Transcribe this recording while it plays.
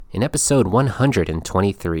In episode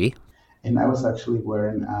 123, and I was actually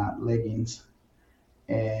wearing leggings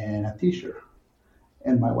and a t-shirt.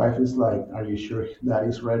 And my wife is like, "Are you sure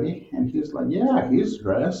Daddy's ready?" And he's like, "Yeah, he's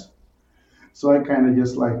dressed." So I kind of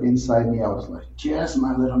just like inside me, I was like, "Yes,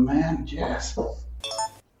 my little man, yes."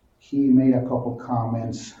 He made a couple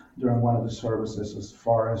comments during one of the services as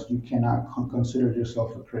far as you cannot consider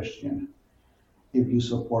yourself a Christian if you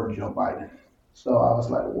support Joe Biden. So I was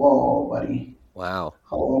like, "Whoa, buddy, wow.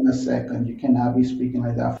 hold on a second. You cannot be speaking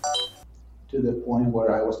like that." To the point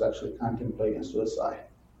where I was actually contemplating suicide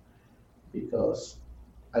because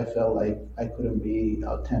I felt like I couldn't be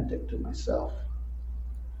authentic to myself.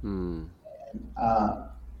 Hmm. Uh,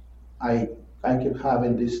 I I keep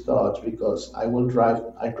having these thoughts because I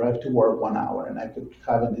drive to work 1 hour and I keep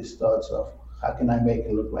having these thoughts of how can I make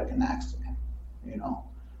it look like an accident, you know?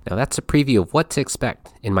 Now that's a preview of what to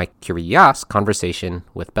expect in my Curi YAAS conversation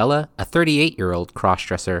with Bella, a 38-year-old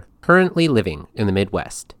crossdresser currently living in the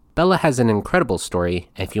Midwest. Bella has an incredible story,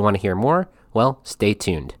 and if you want to hear more, well, stay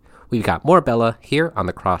tuned. We've got more Bella here on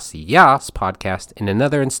the Cross YAAS podcast in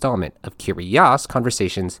another installment of Curi YAAS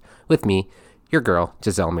Conversations with me, your girl,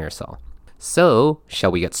 Giselle Mirasol. So,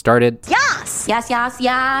 shall we get started? Yes! Yes, yes,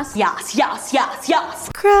 yes. Yes, yes, yes, yes.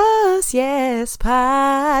 Cross YAAS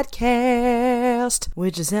podcast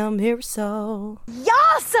with Giselle Mirasol.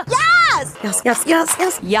 Yes! Yes! Yes, yes, yes,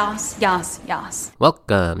 yes. Yes, yes, yes.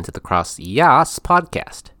 Welcome to the Cross YAAS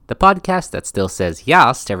podcast, the podcast that still says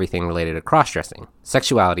yes to everything related to cross-dressing,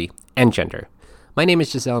 sexuality, and gender. My name is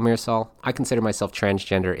Giselle Mirasol. I consider myself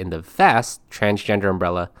transgender in the vast transgender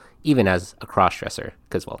umbrella, even as a crossdresser,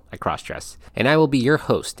 because, well, I crossdress. And I will be your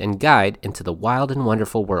host and guide into the wild and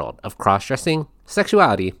wonderful world of crossdressing,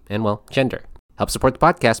 sexuality, and, well, gender. Help support the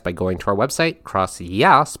podcast by going to our website,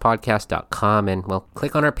 crossdresspodcast.com, and, well,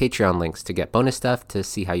 click on our Patreon links to get bonus stuff to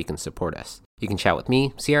see how you can support us. You can chat with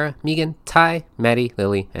me, Sierra, Megan, Ty, Maddie,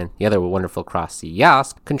 Lily, and the other wonderful Cross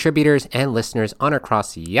YAAS contributors and listeners on our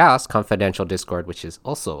Cross YAAS confidential Discord, which is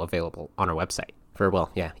also available on our website for,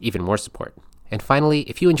 well, yeah, even more support. And finally,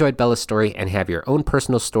 if you enjoyed Bella's story and have your own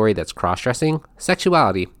personal story that's cross-dressing,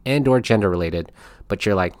 sexuality, and or gender related, but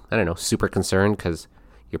you're like, I don't know, super concerned because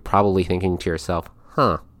you're probably thinking to yourself,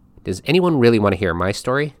 does anyone really want to hear my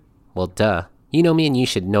story? Well, duh. You know me and you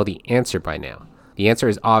should know the answer by now. The answer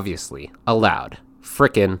is obviously a loud,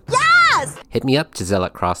 frickin' Yes! Hit me up, Giselle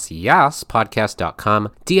at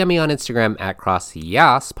crossdresspodcast.com, DM me on Instagram at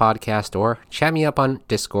crossdresspodcast, or chat me up on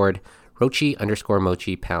Discord,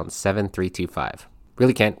 Rochi_Mochi #7325.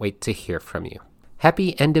 Really can't wait to hear from you.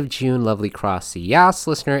 Happy end of June, lovely Cross YAAS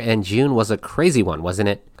listener, and June was a crazy one, wasn't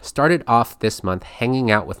it? Started off this month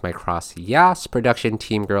hanging out with my Cross YAAS production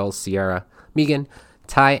team girls, Sierra, Megan,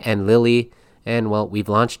 Ty, and Lily, and, well, we've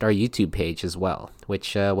launched our YouTube page as well,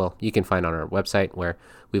 which, well, you can find on our website, where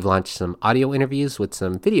we've launched some audio interviews with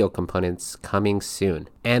some video components coming soon.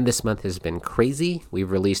 And this month has been crazy.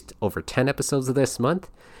 We've released over 10 episodes of this month,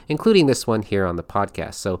 including this one here on the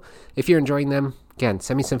podcast. So if you're enjoying them, again,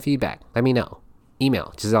 send me some feedback. Let me know.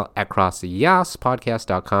 Email Giselle at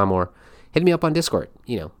crossdresspodcast.com, or hit me up on Discord,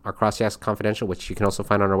 our Cross YAAS Confidential, which you can also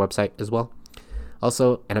find on our website as well.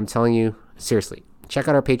 Also, and I'm telling you, seriously, check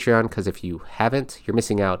out our Patreon, because if you haven't, you're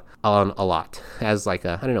missing out on a lot. As like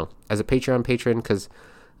a Patreon patron, because,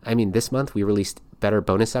 this month we released better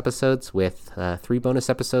bonus episodes with 3 bonus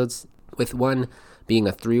episodes, with one being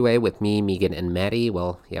a 3-way with me, Megan, and Maddie.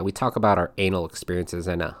 Well, yeah, we talk about our anal experiences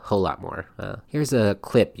and a whole lot more. Here's a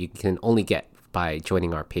clip you can only get by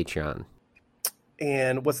joining our Patreon.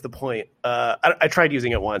 And what's the point? I tried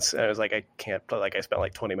using it once, and I was like, I can't. Like, I spent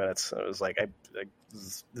like 20 minutes. I was like,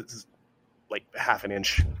 this is like half an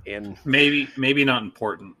inch in. Maybe not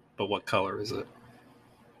important, but what color is it?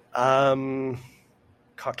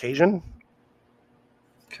 Caucasian.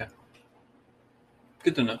 Okay.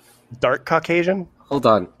 Good to know. Dark Caucasian. Hold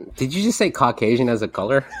on. Did you just say Caucasian as a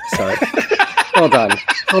color? Sorry. Hold on.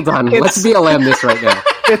 Let's BLM this right now.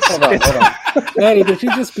 Hold on. Maddie, did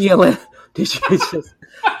you just BLM? Did you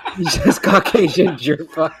just Caucasian your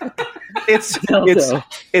fuck? It's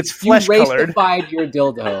flesh colored. You racified your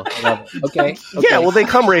dildo. I love it. Okay. Yeah, well, they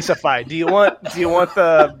come racified. Do you want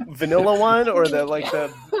the vanilla one, or the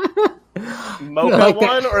mocha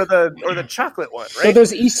one, or the chocolate one? Right. So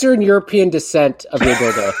there's Eastern European descent of your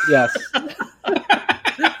dildo. Yes.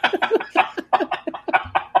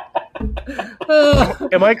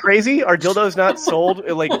 Am I crazy? Are dildos not sold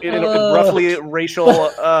in roughly racial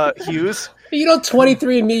hues?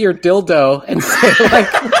 23andMe your dildo and say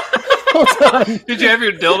hold on. Did you have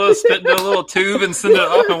your dildo spit into a little tube and send it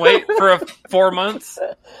off and wait for 4 months?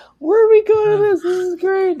 Where are we going with this? This is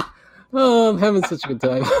great. Oh, I'm having such a good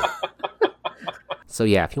time. So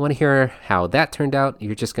yeah, if you want to hear how that turned out,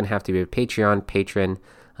 you're just going to have to be a Patreon patron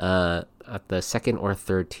at the second or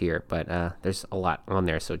third tier. But there's a lot on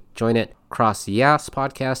there. So join it,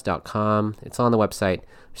 crossdressing.com. It's on the website.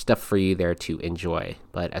 Stuff for you there to enjoy.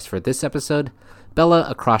 But as for this episode, Bella,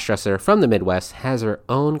 a crossdresser from the Midwest, has her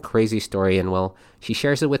own crazy story, and well, she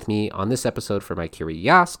shares it with me on this episode for my Curi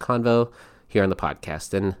YAAS convo here on the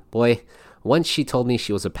podcast. And boy, once she told me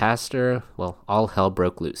she was a pastor, well, all hell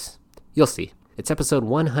broke loose. You'll see. It's episode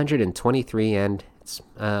 123, and it's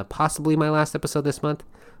possibly my last episode this month.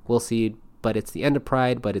 We'll see, but it's the end of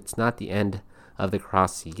Pride, but it's not the end of the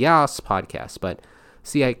Cross YAAS podcast. But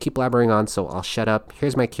see, I keep blabbering on, so I'll shut up.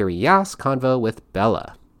 Here's my Curi YAAS convo with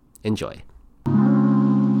Bella. Enjoy.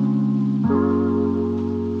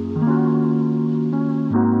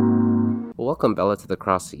 Welcome, Bella, to the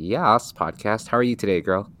Cross YAAS podcast. How are you today,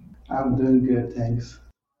 girl? I'm doing good, thanks.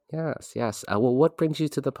 Yes. Well, what brings you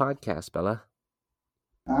to the podcast, Bella?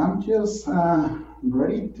 I'm just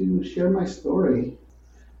ready to share my story.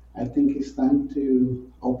 I think it's time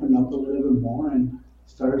to open up a little bit more and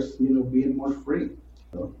start, being more free.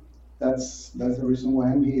 So that's the reason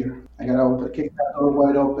why I'm here. I gotta kick that door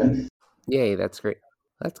wide open. Yay, that's great.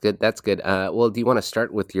 That's good. Well, do you want to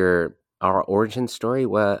start with our origin story?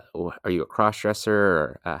 What are you, a crossdresser,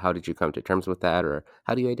 or how did you come to terms with that, or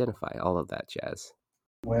how do you identify all of that jazz?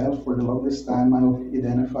 Well, for the longest time, I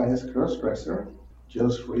identify as crossdresser.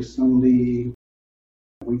 Just recently,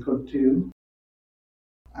 a week or two,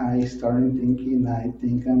 I started thinking I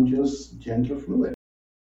think I'm just gender fluid.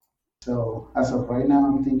 So as of right now,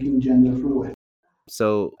 I'm thinking gender fluid.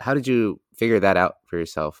 So how did you figure that out for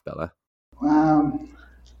yourself, Bella?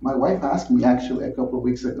 My wife asked me actually a couple of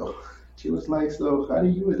weeks ago. She was like, so how do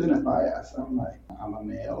you identify as? I'm like, I'm a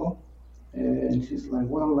male. And she's like,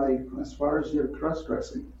 well, like, as far as your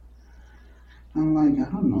cross-dressing. I'm like, I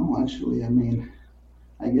don't know, actually. I mean,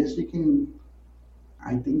 I guess I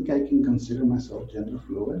think I can consider myself gender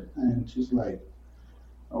fluid. And she's like,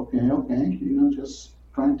 okay, just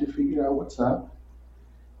trying to figure out what's up.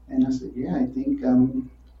 And I said, yeah, I think I'm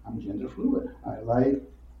gender fluid. I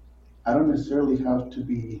don't necessarily have to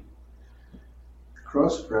be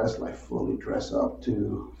cross-dressed, like fully dressed up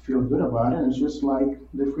to feel good about it. It's just like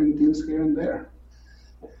different things here and there.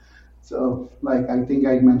 So, like, I think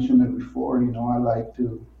I mentioned it before,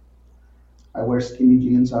 I wear skinny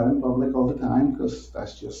jeans out in public all the time because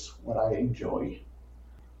that's just what I enjoy.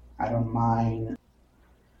 I don't mind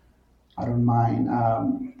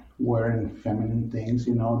wearing feminine things,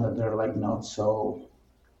 that they're like not so,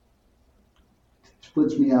 it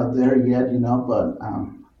puts me out there yet, but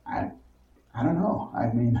I don't know. I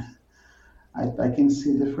mean, I can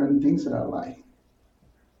see different things that I like.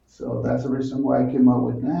 So that's the reason why I came up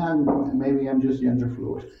with, maybe I'm just gender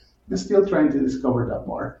fluid. I'm still trying to discover that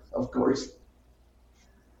more, of course.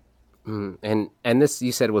 And this,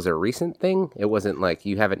 you said, was a recent thing? It wasn't like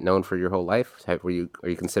you haven't known for your whole life? Are you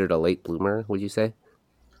considered a late bloomer, would you say?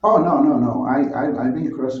 Oh, no. I've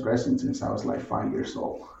been cross-dressing since I was like 5 years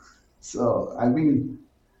old. So I've been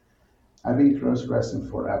cross-dressing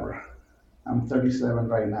forever. I'm 37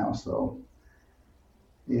 right now, so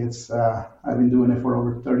it's I've been doing it for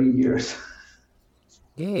over 30 years.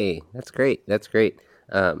 Yay, that's great.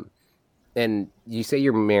 And you say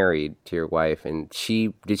you're married to your wife, and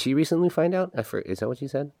did she recently find out? Is that what you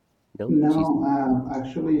said? No,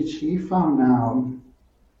 actually, she found out.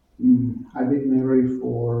 I've been married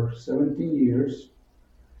for 17 years,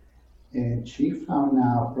 and she found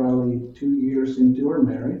out probably 2 years into our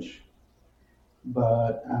marriage.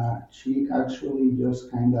 But she actually just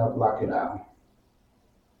kind of blocked it out,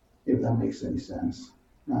 if that makes any sense.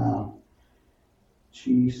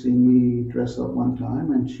 She seen me dress up one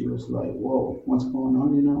time and she was like, whoa, what's going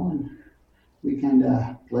on, And we kind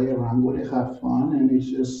of play around with it, have fun, and it's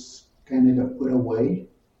just kind of got put away.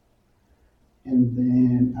 And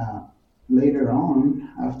then later on,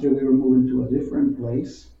 after we were moving to a different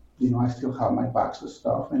place, I still have my box of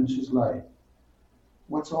stuff, and she's like,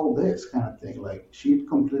 what's all this kind of thing? Like, she'd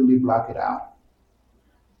completely block it out.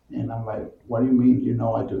 And I'm like, what do you mean?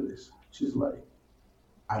 I do this. She's like,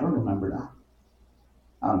 I don't remember that.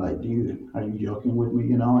 I'm like, dude, are you joking with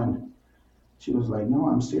me? And she was like, no,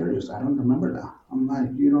 I'm serious. I don't remember that. I'm like,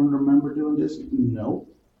 you don't remember doing this? No.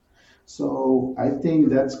 So I think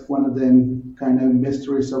that's one of them kind of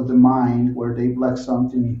mysteries of the mind where they block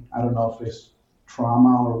something. I don't know if it's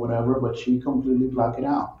trauma or whatever, but she completely blocked it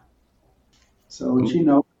out. So she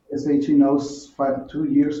knows, I say she knows 2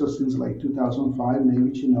 years or since like 2005,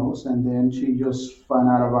 maybe she knows. And then she just found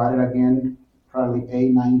out about it again, probably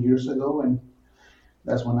 8-9 years ago. And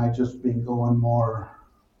that's when I just been going more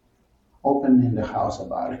open in the house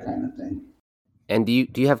about it kind of thing. And do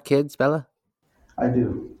you have kids, Bella? I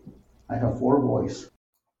do. I have four boys.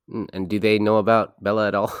 And do they know about Bella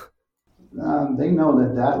at all? They know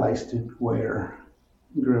that Dad likes to wear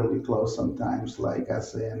girly clothes sometimes, like I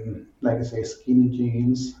say, skinny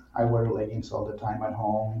jeans. I wear leggings all the time at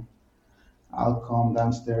home. I'll come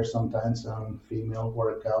downstairs sometimes on female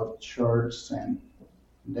workout shirts, and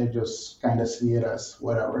they just kind of see it as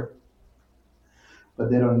whatever.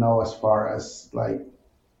 But they don't know as far as like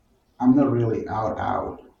I'm not really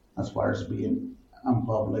out as far as being in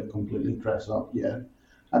public completely dressed up yet.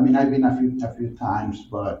 I mean, I've been a few times,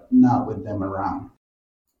 but not with them around.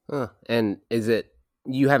 Huh. And is it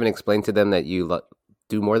you haven't explained to them that you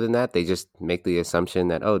do more than that? They just make the assumption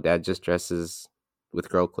that oh, Dad just dresses with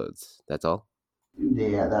girl clothes. That's all.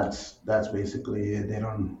 Yeah, that's basically it.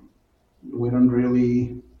 We don't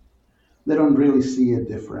really, they don't really see it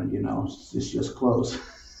different, you know. It's just clothes,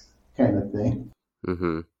 kind of thing.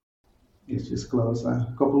 Mm-hmm. It's just clothes.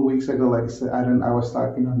 A couple of weeks ago, like I said, I was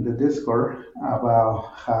talking on the Discord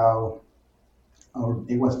about how, or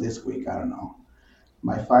it was this week, I don't know.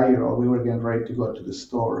 My 5-year-old, we were getting ready to go to the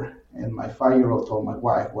store, and my 5-year-old told my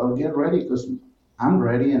wife, "Well, get ready because I'm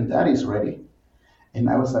ready and Daddy's ready." And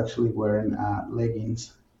I was actually wearing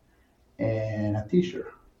leggings and a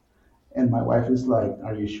t-shirt. And my wife is like,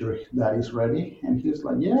 "Are you sure Daddy's ready?" And he's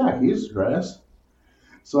like, "Yeah, he's dressed."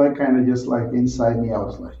 So I kind of just like inside me, I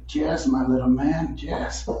was like, "Yes, my little man,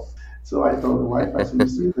 yes." So I told the wife, I said, "You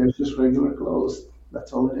see, there's just regular clothes.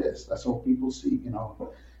 That's all it is. That's all people see, you know.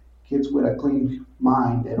 Kids with a clean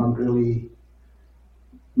mind, they don't really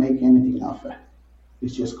make anything of it.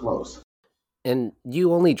 It's just clothes." And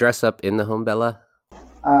you only dress up in the home, Bella?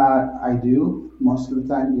 I do. Most of the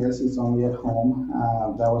time, yes, it's only at home.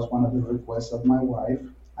 That was one of the requests of my wife.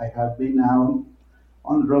 I have been out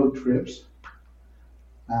on road trips,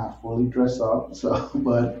 fully dressed up, so,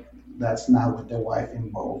 but that's not with the wife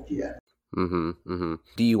involved yet. Mm-hmm. Mm-hmm.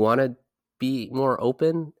 Do you want to be more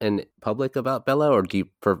open and public about Bella, or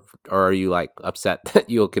or are you like upset that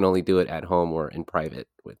you can only do it at home or in private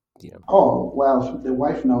with you know? Oh, well, the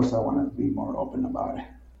wife knows I want to be more open about it.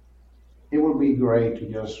 It would be great to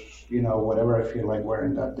just, you know, whatever I feel like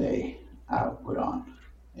wearing that day, I'll put on.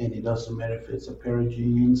 And it doesn't matter if it's a pair of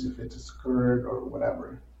jeans, if it's a skirt, or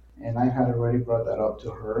whatever. And I had already brought that up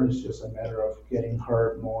to her. It's just a matter of getting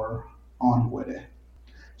her more on with it.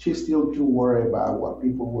 She's still too worried about what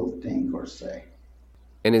people will think or say.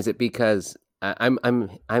 And is it because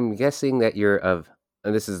I'm guessing that you're of,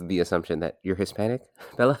 and this is the assumption that you're Hispanic,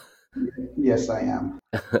 Bella? Yes, I am.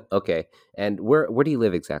 Okay. And where do you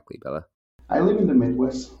live exactly, Bella? I live in the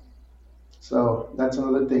Midwest, so that's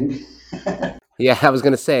another thing. Yeah, I was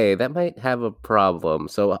gonna say that might have a problem.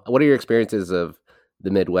 So, what are your experiences of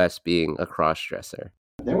the Midwest being a cross dresser?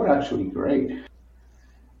 They were actually great.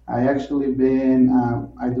 I actually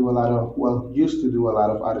I do a lot of, well, used to do a lot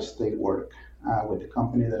of out of state work with the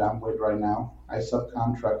company that I'm with right now. I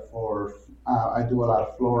subcontract I do a lot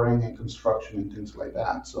of flooring and construction and things like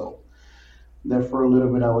that. So there for a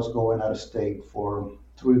little bit, I was going out of state for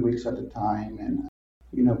 3 weeks at a time. And,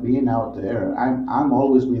 you know, being out there, I'm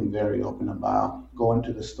always being very open about going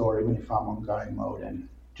to the store, even if I'm on guy mode, and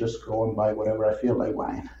just go and buy whatever I feel like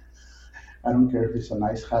buying. I don't care if it's a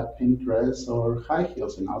nice hot pink dress or high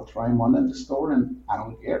heels, and I'll try them on at the store, and I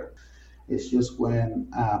don't care. It's just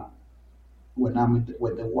when I'm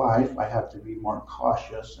with the wife, I have to be more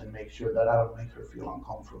cautious and make sure that I don't make her feel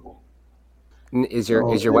uncomfortable. Is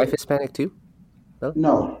your wife Hispanic too? Bella?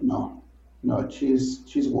 No.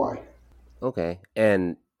 She's white. Okay.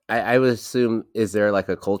 And I would assume, is there like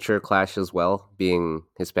a culture clash as well, being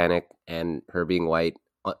Hispanic and her being white,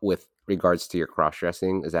 with regards to your cross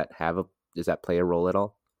dressing? Does that play a role at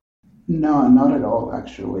all? No, not at all.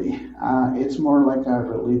 Actually, it's more like a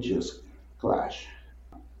religious clash.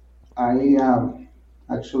 I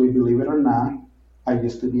actually, believe it or not, I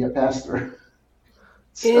used to be a pastor.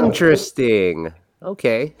 So, Interesting.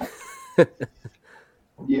 Okay.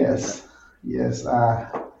 yes.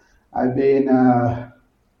 I've been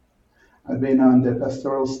I've been on the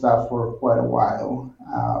pastoral staff for quite a while,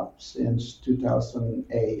 since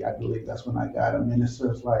 2008. I believe that's when I got a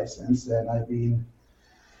minister's license, and I've been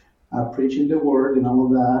preaching the word and all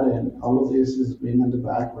of that, and all of this has been in the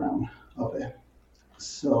background of it.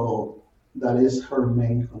 So that is her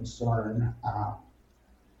main concern.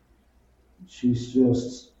 She's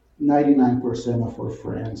just 99% of her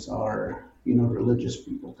friends are, you know, religious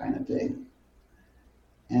people kind of thing.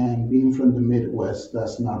 And being from the Midwest,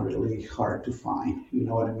 that's not really hard to find. You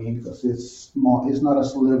know what I mean? Because it's not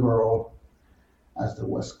as liberal as the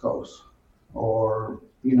West Coast, or,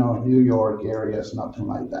 you know, New York areas, nothing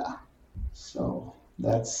like that. So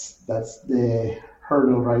That's the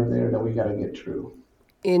hurdle right there that we got to get through.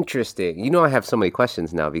 Interesting. You know, I have so many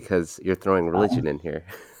questions now because you're throwing religion in here.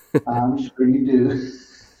 I'm sure you do.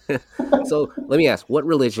 So let me ask, what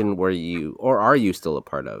religion were you or are you still a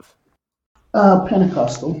part of?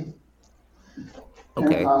 Pentecostal. Okay. And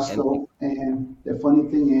Pentecostal. And the funny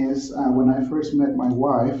thing is, when I first met my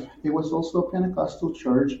wife, it was also a Pentecostal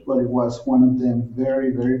church, but it was one of them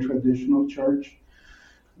very, very traditional church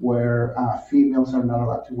where females are not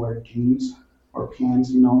allowed to wear jeans or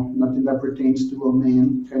pants, nothing that pertains to a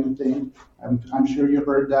man kind of thing. I'm sure you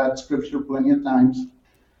heard that scripture plenty of times.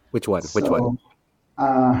 which one? Which one?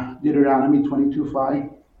 So, Deuteronomy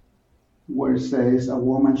 22:5, where it says, "A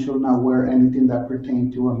woman shall not wear anything that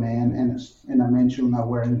pertain to a man, and a man shall not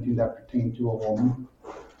wear anything that pertain to a woman."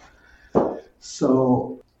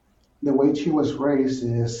 So, the way she was raised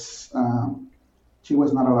is she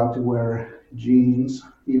was not allowed to wear jeans,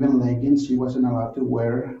 even leggings. She wasn't allowed to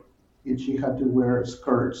wear it. She had to wear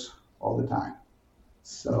skirts all the time.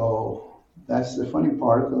 So, that's the funny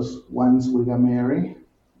part because once we got married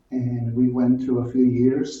and we went through a few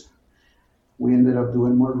years, we ended up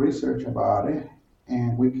doing more research about it,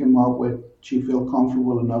 and we came up with she felt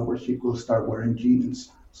comfortable enough where she could start wearing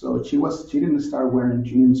jeans. So she didn't start wearing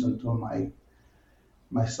jeans until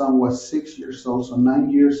my son was 6 years old, so 9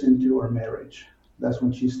 years into our marriage. That's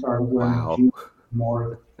when she started wearing Wow. jeans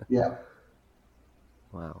more. Yeah.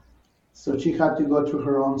 Wow. So she had to go through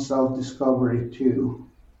her own self discovery too.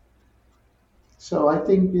 So I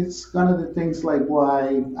think it's one of the things like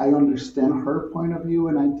why I understand her point of view,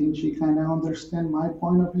 and I think she kind of understand my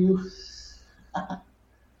point of view. I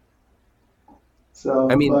So,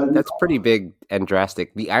 mean, but that's pretty big and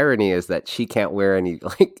drastic. The irony is that she can't wear any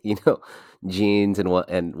like, jeans and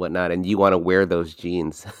whatnot, and you want to wear those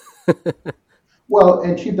jeans. well,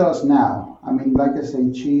 and she does now. I mean, like I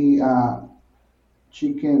say, she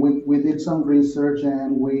can. We did some research,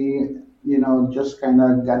 and we just kind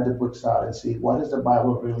of got the books out and see what does the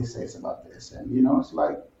Bible really says about this. And it's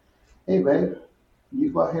like, hey, babe,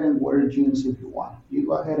 you go ahead and wear jeans if you want. You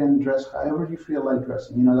go ahead and dress however you feel like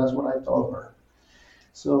dressing. That's what I told her.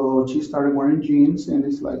 So she started wearing jeans, and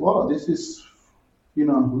it's like, wow, this is,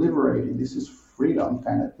 liberating. This is freedom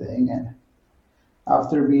kind of thing. And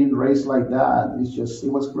after being raised like that,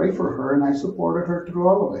 it was great for her, and I supported her through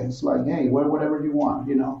all of it. It's like, hey, wear whatever you want.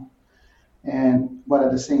 And but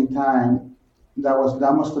at the same time, that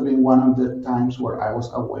must have been one of the times where I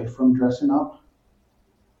was away from dressing up,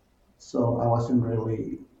 so I wasn't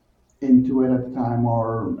really into it at the time,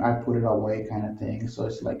 or I put it away kind of thing. So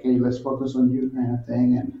it's like, hey, let's focus on you kind of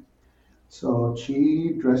thing. And so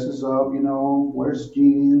she dresses up, wears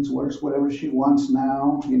jeans, wears whatever she wants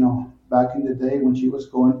now. Back in the day when she was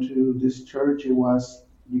going to this church, it was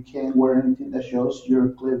you can't wear anything that shows your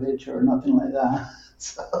cleavage or nothing like that.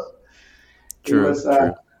 So it True, was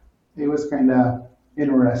true. it was kind of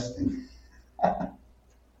interesting.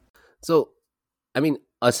 So, I mean,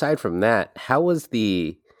 aside from that, how was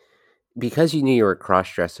because you knew you were a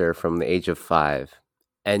cross-dresser from the age of 5,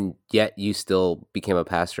 and yet you still became a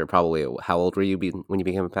pastor, probably, how old were you when you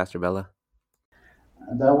became a pastor, Bella?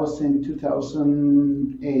 That was in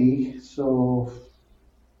 2008, so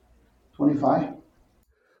 25.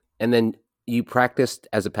 And then you practiced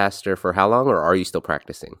as a pastor for how long, or are you still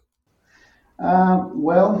practicing?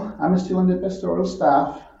 Well, I'm still on the pastoral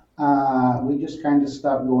staff. We just kind of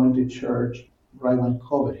stopped going to church right when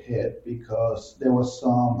COVID hit because there was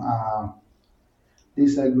some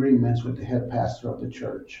disagreements with the head pastor of the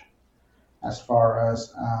church as far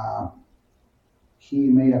as he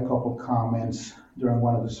made a couple comments during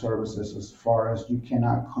one of the services as far as you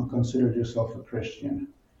cannot consider yourself a Christian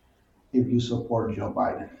if you support Joe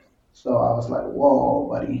Biden. So I was like, whoa,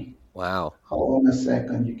 buddy. Wow. Hold on a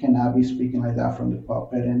second. You cannot be speaking like that from the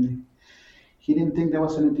pulpit. And he didn't think there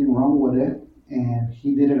was anything wrong with it. And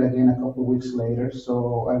he did it again a couple of weeks later.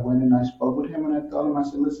 So I went and I spoke with him and I told him, I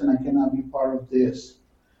said, listen, I cannot be part of this.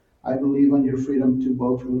 I believe in your freedom to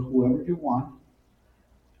vote for whoever you want.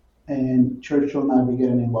 And church will not be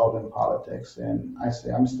getting involved in politics. And I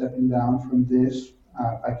say, I'm stepping down from this.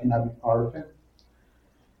 I cannot be part of it.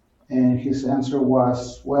 And his answer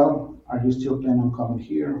was, well, are you still planning on coming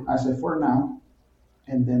here? I said, for now.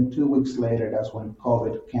 And then 2 weeks later, that's when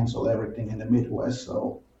COVID canceled everything in the Midwest.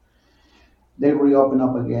 So they reopened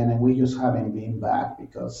up again, and we just haven't been back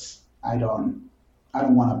because I don't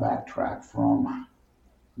want to backtrack from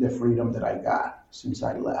the freedom that I got since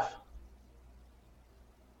I left.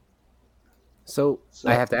 So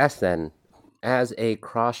I have to ask then, as a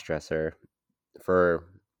cross-dresser for,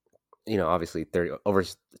 obviously over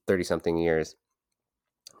 30 something years,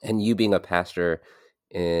 and you being a pastor,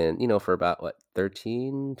 for about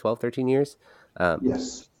 13 years.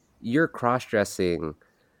 Yes. You're cross-dressing.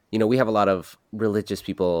 We have a lot of religious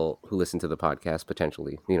people who listen to the podcast,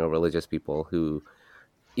 potentially, religious people who,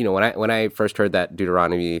 when I first heard that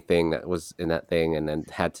Deuteronomy thing that was in that thing, and then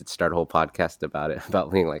had to start a whole podcast about it,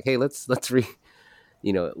 about being like, hey, let's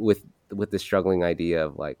with the struggling idea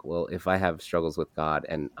of like, well, if I have struggles with God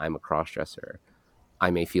and I'm a cross-dresser,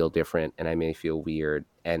 I may feel different and I may feel weird.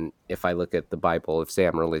 And if I look at the Bible, if say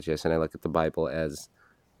I'm religious and I look at the Bible as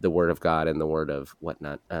the word of God and the word of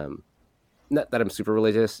whatnot, not that I'm super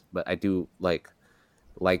religious, but I do like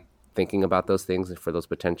thinking about those things for those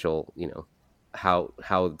potential, how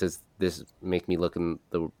does this make me look in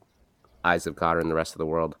the eyes of God or in the rest of the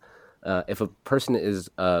world? If a person is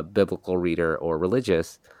a biblical reader or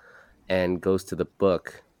religious and goes to the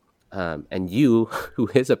book, and you, who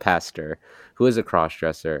is a pastor, who is a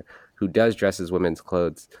cross-dresser, who does dress as women's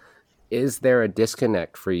clothes, is there a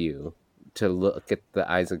disconnect for you to look at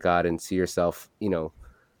the eyes of God and see yourself,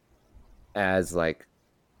 as like,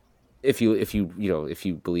 if you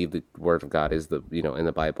believe the word of God is the, in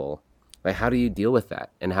the Bible, like, how do you deal with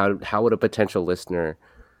that? And how would a potential listener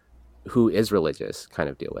who is religious kind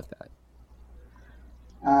of deal with that?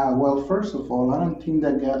 Well, first of all, I don't think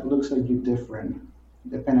that God looks at you different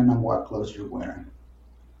depending on what clothes you're wearing.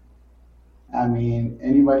 I mean,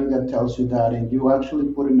 anybody that tells you that and you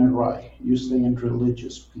actually put in it right, you're saying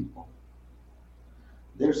religious people.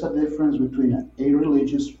 There's a difference between a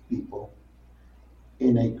religious people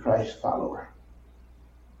and a Christ follower.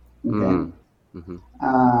 Okay? Mm-hmm.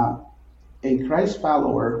 A Christ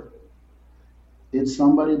follower is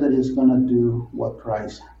somebody that is going to do what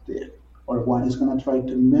Christ did, or one is going to try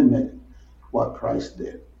to mimic what Christ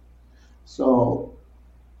did. So,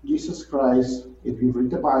 Jesus Christ, if you read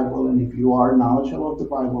the Bible and if you are knowledgeable of the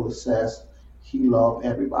Bible, it says he loved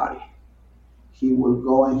everybody. He will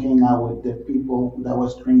go and hang out with the people that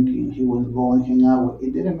was drinking. He will go and hang out with,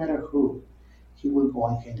 it didn't matter who, he will go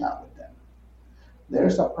and hang out with them.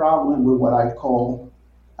 There's a problem with what I call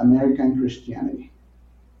American Christianity,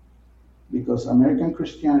 because American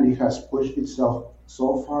Christianity has pushed itself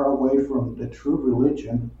so far away from the true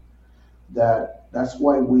religion that's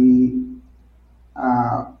why we,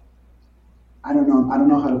 I don't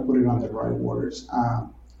know how to put it on the right words.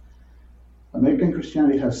 American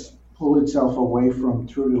Christianity has pulled itself away from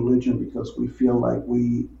true religion because we feel like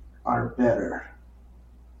we are better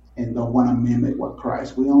and don't want to mimic what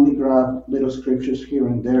Christ. We only grab little scriptures here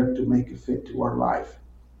and there to make it fit to our life,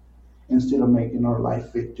 instead of making our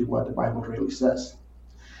life fit to what the Bible really says.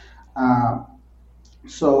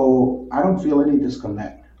 So I don't feel any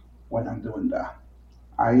disconnect when I'm doing that.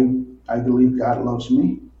 I believe God loves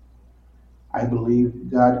me. I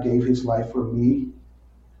believe God gave his life for me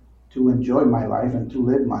to enjoy my life and to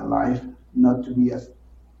live my life, not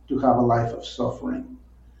to have a life of suffering.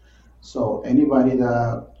 So anybody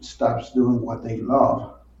that stops doing what they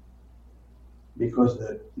love because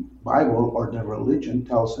the Bible or the religion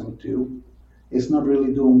tells them to, is not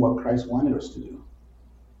really doing what Christ wanted us to do.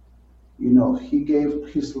 He gave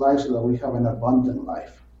his life so that we have an abundant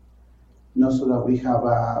life, not so that we have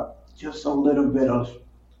just a little bit of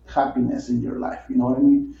happiness in your life. You know what I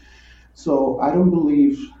mean? So I don't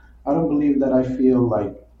believe that I feel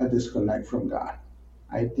like a disconnect from God.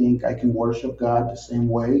 I think I can worship God the same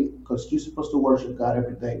way, because you're supposed to worship God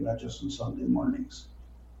every day, not just on Sunday mornings.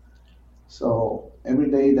 So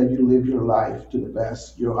every day that you live your life to the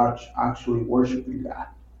best, you're actually worshiping God.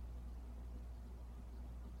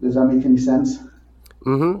 Does that make any sense?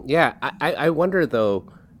 Mm-hmm. Yeah. I wonder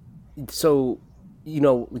though, so,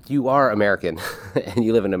 you are American and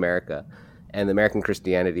you live in America, and the American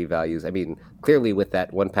Christianity values. I mean, clearly with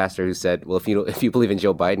that one pastor who said, well, if you believe in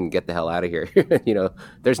Joe Biden, get the hell out of here.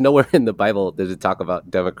 There's nowhere in the Bible does it talk about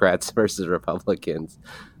Democrats versus Republicans.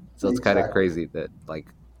 So it's kind of crazy that like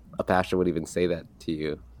a pastor would even say that to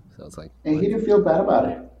you. So it's like, and he didn't feel bad about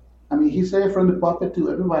it. I mean, he said it from the pulpit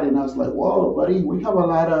to everybody, and I was like, whoa, buddy, we have a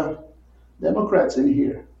lot of Democrats in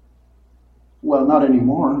here. Well, not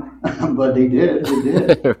anymore, but they did.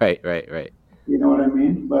 Right. You know what I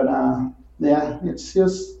mean? But yeah, it's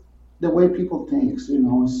just the way people think. It's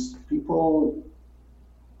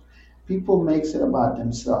people makes it about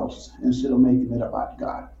themselves instead of making it about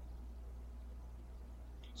God.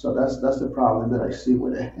 So that's the problem that I see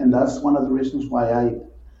with it, and that's one of the reasons why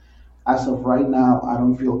as of right now, I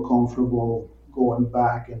don't feel comfortable going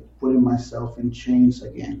back and putting myself in chains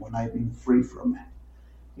again when I've been free from it.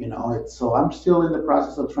 So I'm still in the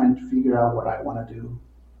process of trying to figure out what I want to do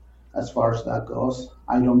as far as that goes.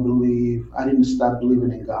 I didn't stop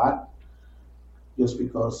believing in God just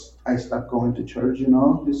because I stopped going to church. You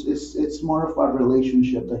know, it's more of a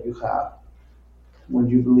relationship that you have when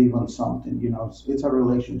you believe on something. You know, it's a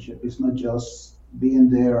relationship. It's not just being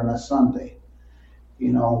there on a Sunday. You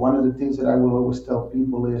know, one of the things that I will always tell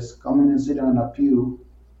people is coming and sitting on a pew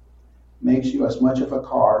makes you as much of a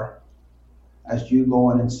car as you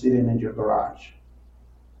going and sitting in your garage.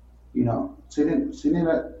 You know, sitting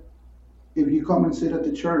at, if you come and sit at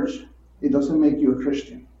the church, it doesn't make you a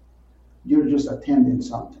Christian. You're just attending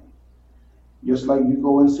something. Just like you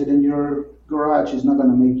go and sit in your garage, it's not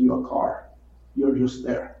going to make you a car. You're just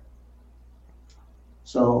there.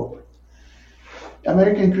 So,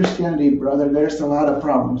 American Christianity, brother, there's a lot of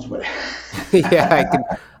problems with it. Yeah,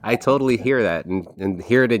 I totally hear that and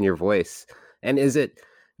hear it in your voice. And is it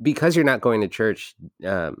because you're not going to church,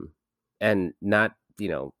 and not, you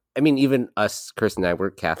know, I mean, even us, Chris and I,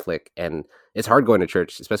 we're Catholic, and it's hard going to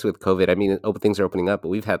church, especially with COVID. I mean, things are opening up,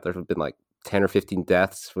 but there have been like 10 or 15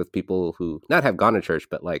 deaths with people who not have gone to church,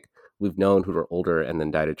 but like we've known who were older and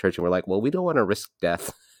then died at church. And we're like, well, we don't want to risk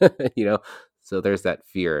death, you know? So there's that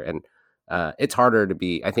fear. And it's harder to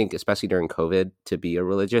be, I think, especially during COVID, to be a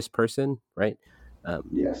religious person, right?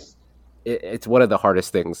 Yes. It's one of the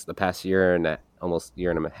hardest things the past year and almost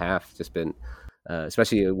year and a half, just been,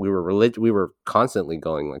 especially we were constantly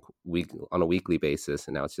going like on a weekly basis,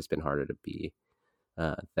 and now it's just been harder to be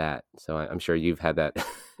that. So I'm sure you've had that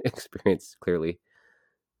experience clearly.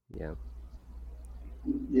 Yeah.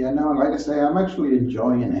 Yeah, no, like I say, I'm actually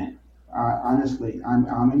enjoying it. Honestly,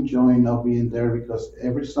 I'm enjoying not being there because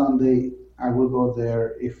every Sunday I will go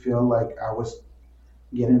there. It felt like I was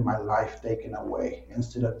getting my life taken away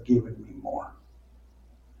instead of giving me more.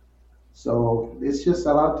 So it's just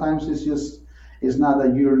a lot of times it's not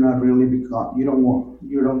that you're not really become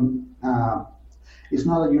it's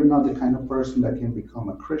not that you're not the kind of person that can become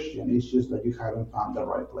a Christian. It's just that you haven't found the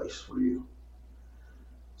right place for you.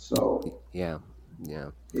 So yeah,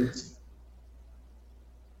 it's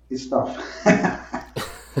tough.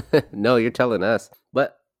 No, you're telling us.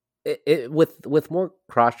 But with more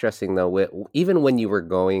cross-dressing though, even when you were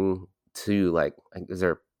going to like, is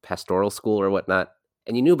there pastoral school or whatnot,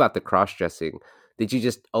 and you knew about the cross-dressing, did you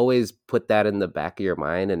just always put that in the back of your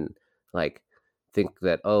mind and like think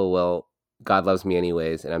that, oh well, God loves me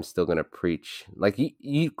anyways, and I'm still going to preach? Like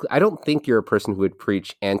you, I don't think you're a person who would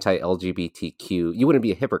preach anti-LGBTQ. You wouldn't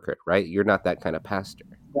be a hypocrite, right? You're not that kind of pastor.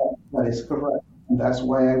 That is correct. And that's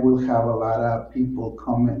why I will have a lot of people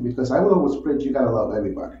comment, because I will always preach you gotta love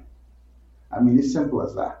everybody. I mean, it's simple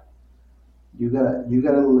as that. You gotta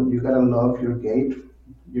love your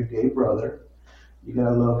gay brother. You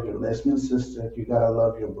gotta love your lesbian sister. You gotta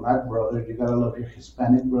love your black brother. You gotta love your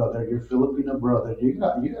Hispanic brother, your Filipino brother. You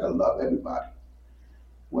gotta love everybody.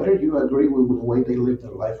 Whether you agree with the way they live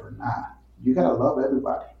their life or not, you gotta love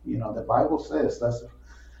everybody. You know, the Bible says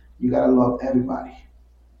you gotta love everybody.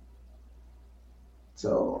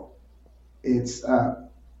 So it's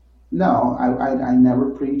no, I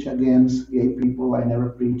never preach against gay people. I never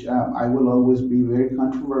preach. I will always be very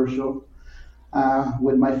controversial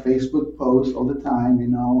with my Facebook posts all the time. You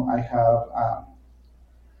know,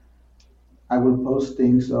 I will post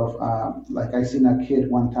things of like I seen a kid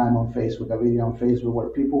one time on Facebook, a video on Facebook where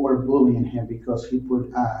people were bullying him because he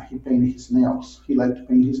painted his nails. He liked to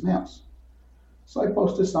paint his nails. So I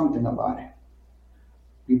posted something about it.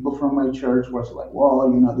 People from my church was like, well,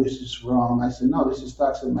 you know, this is wrong. I said, no, this is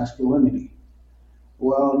toxic masculinity.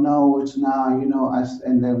 Well, no, it's not, you know.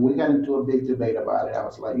 And then we got into a big debate about it. I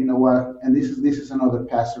was like, you know what? And this is another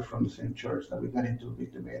pastor from the same church that we got into a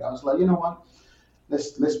big debate. I was like, you know what?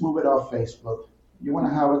 Let's move it off Facebook. You want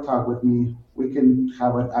to have a talk with me? We can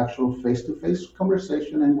have an actual face-to-face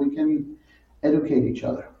conversation, and we can educate each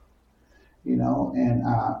other. You know, and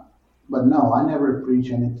but no, I never preach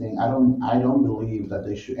anything. I don't believe that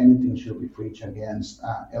anything should be preached against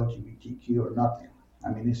LGBTQ or nothing. I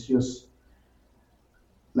mean, it's just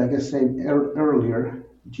like I said earlier.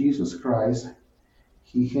 Jesus Christ,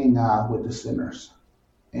 he hang out with the sinners.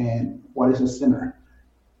 And what is a sinner?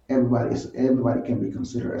 Everybody can be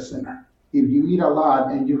considered a sinner. If you eat a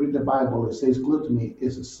lot and you read the Bible, it says gluttony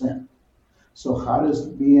is a sin. So how does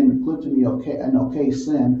being gluttony an okay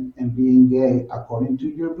sin, and being gay, according to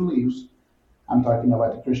your beliefs, I'm talking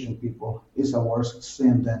about the Christian people, is a worse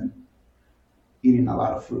sin than eating a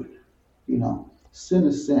lot of food? You know, sin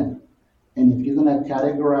is sin. And if you're going to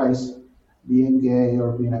categorize being gay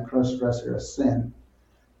or being a cross-dresser as sin,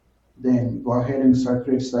 then go ahead and start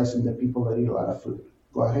criticizing the people that eat a lot of food.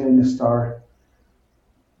 Go ahead and start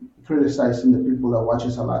criticizing the people that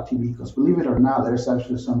watches a lot of TV, because believe it or not, there's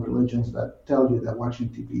actually some religions that tell you that watching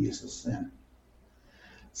TV is a sin.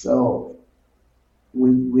 So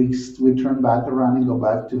we turn back around and go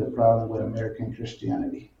back to the problem with American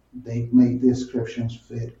Christianity. They make descriptions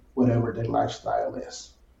fit whatever their lifestyle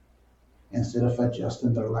is, instead of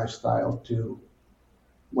adjusting their lifestyle to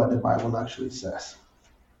what the Bible actually says.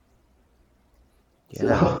 Yeah,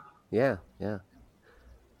 So, yeah, yeah,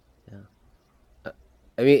 yeah.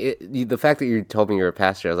 I mean, the fact that you told me you're a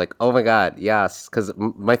pastor, I was like, oh my God, yes, because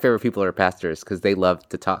my favorite people are pastors because they love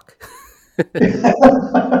to talk. Right?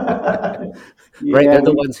 yeah, They're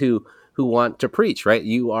the ones who want to preach, right?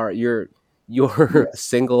 Your yes,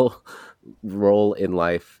 single role in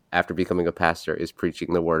life after becoming a pastor is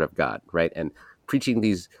preaching the word of God, right? And preaching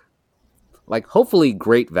these like hopefully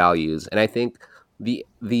great values. And I think the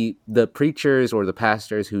preachers or the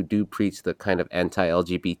pastors who do preach the kind of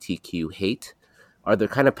anti-LGBTQ hate are the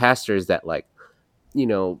kind of pastors that like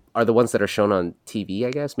are the ones that are shown on TV,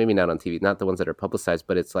 I guess. Maybe not on TV, not the ones that are publicized,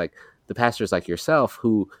 but it's like the pastors like yourself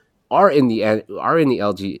who are in the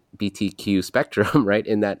LGBTQ spectrum, right?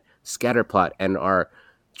 In that scatter plot and are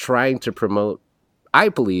trying to promote, I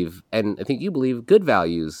believe, and I think you believe, good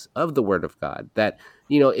values of the word of God. That,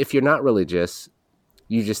 if you're not religious,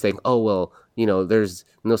 you just think, oh, well, there's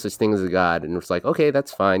no such thing as a God. And it's like, okay,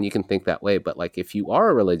 that's fine. You can think that way. But like, if you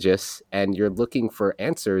are religious and you're looking for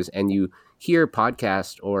answers and you hear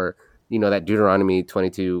podcast or, that Deuteronomy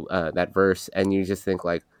 22, that verse, and you just think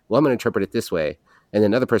like, well, I'm going to interpret it this way. And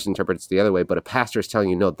then another person interprets it the other way. But a pastor is telling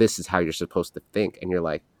you, no, this is how you're supposed to think. And you're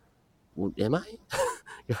like, well, am I?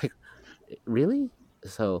 You're like, really?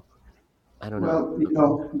 So I don't know.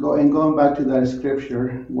 well, going back to that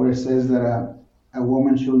scripture where it says that a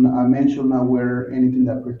man should not wear anything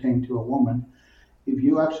that pertains to a woman. If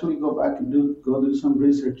you actually go back and go do some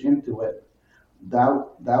research into it, that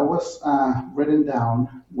was written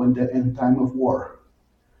down when in time of war,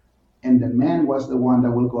 and the man was the one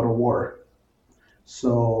that will go to war.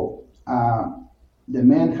 So the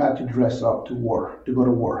man had to dress up to go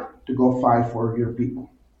to war, to go fight for your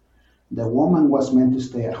people. The woman was meant to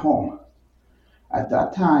stay at home. At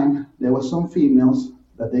that time, there were some females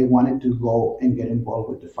that they wanted to go and get involved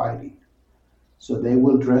with the fighting. So they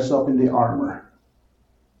will dress up in the armor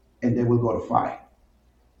and they will go to fight.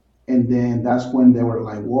 And then that's when they were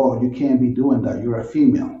like, whoa, you can't be doing that. You're a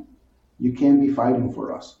female. You can't be fighting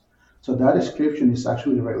for us. So that description is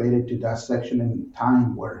actually related to that section in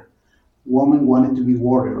time where women wanted to be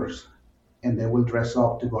warriors and they will dress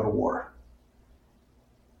up to go to war.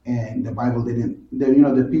 And the Bible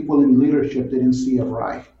the people in leadership didn't see it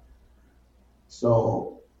right.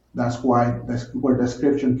 So that's where the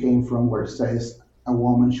scripture came from, where it says a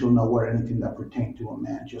woman shall not wear anything that pertains to a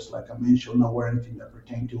man, just like a man shall not wear anything that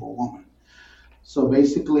pertains to a woman. So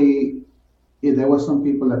basically, if there were some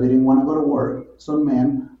people that didn't want to go to work, some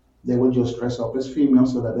men, they would just dress up as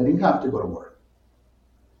females so that they didn't have to go to work.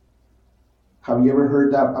 Have you ever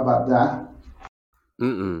heard about that?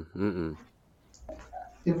 Mm-mm.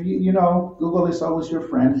 If Google is always your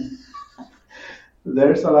friend.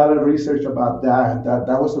 There's a lot of research about that.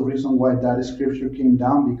 That was the reason why that scripture came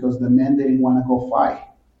down, because the men didn't want to go fight.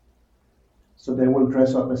 So they will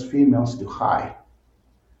dress up as females to hide.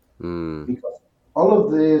 Because all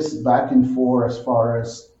of this back and forth as far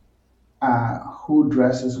as who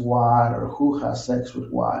dresses what or who has sex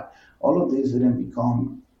with what, all of this didn't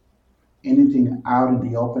become anything out in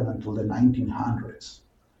the open until the 1900s.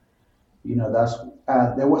 That's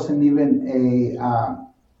there wasn't even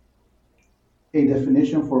a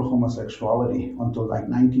definition for homosexuality until like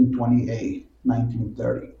 1928,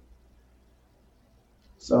 1930.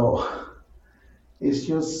 So it's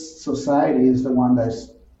just society is the one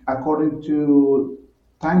that's, according to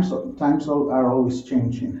times are always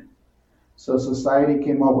changing. So society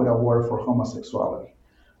came up with a word for homosexuality.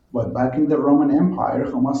 But back in the Roman Empire,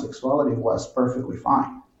 homosexuality was perfectly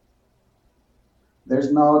fine.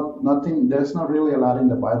 There's not really a lot in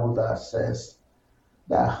the Bible that says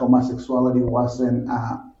that homosexuality was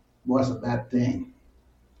a bad thing.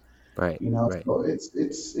 Right. Right. So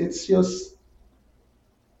it's just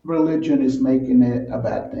religion is making it a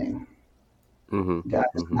bad thing. God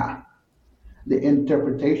is not. The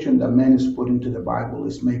interpretation that man is putting to the Bible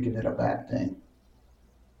is making it a bad thing.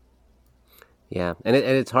 Yeah, and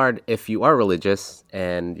it's hard if you are religious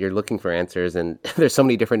and you're looking for answers, and there's so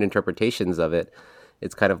many different interpretations of it.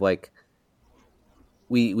 It's kind of like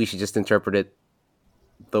we should just interpret it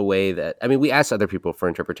the way that, I mean, we ask other people for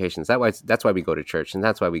interpretations. That's why we go to church, and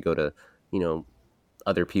that's why we go to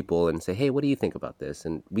other people and say, hey, what do you think about this?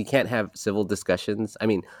 And we can't have civil discussions. I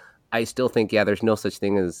mean, I still think, yeah, there's no such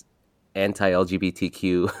thing as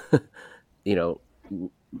anti-LGBTQ,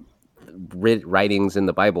 writings in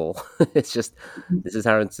the Bible. It's just, this is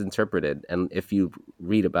how it's interpreted. And if you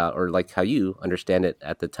read about, or like how you understand it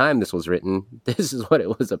at the time this was written, this is what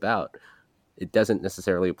it was about. It doesn't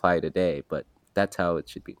necessarily apply today, but that's how it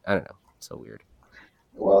should be. I don't know. It's so weird.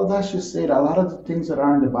 Well, that's just it. A lot of the things that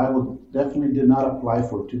are in the Bible definitely did not apply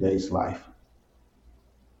for today's life.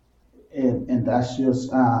 And that's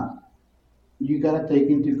just, you got to take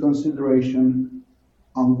into consideration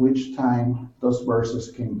on which time those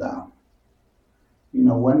verses came down. You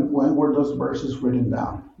know, when were those verses written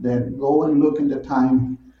down? Then go and look in a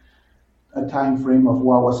time frame of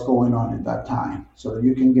what was going on at that time, so that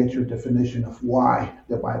you can get your definition of why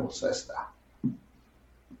the Bible says that.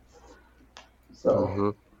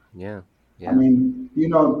 So, yeah. I mean, you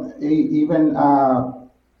know, even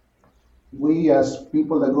we as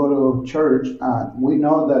people that go to church, we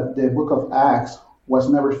know that the book of Acts was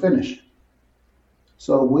never finished.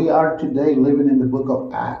 So we are today living in the book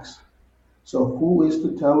of Acts. So who is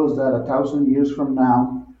to tell us that 1,000 years from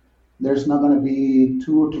now, there's not going to be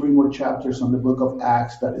 2 or 3 more chapters on the book of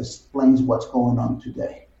Acts that explains what's going on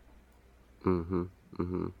today?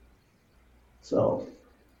 So,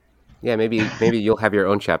 yeah, maybe you'll have your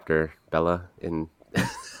own chapter, Bella. In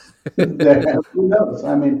who knows?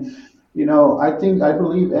 I mean, you know, I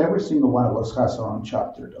believe every single one of us has our own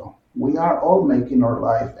chapter, though. We are all making our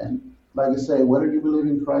life, and like I say, whether you believe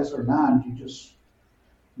in Christ or not, you just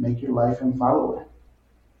make your life and follow it.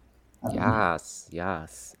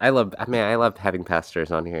 Yes. I love having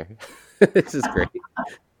pastors on here. This is great.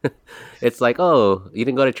 It's like, oh, you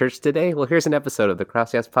didn't go to church today? Well, here's an episode of the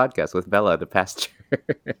Cross YAAS podcast with Bella, the pastor.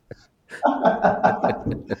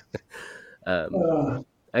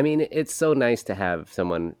 I mean, it's so nice to have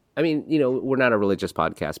someone. I mean, you know, we're not a religious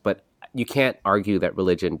podcast, but you can't argue that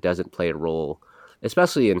religion doesn't play a role,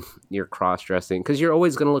 especially in your cross-dressing, because you're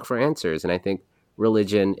always going to look for answers. And I think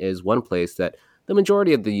religion is one place that the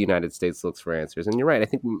majority of the United States looks for answers. And you're right. I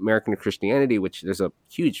think American Christianity, which there's a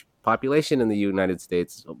huge population in the United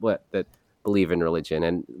States that believe in religion.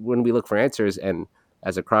 And when we look for answers, and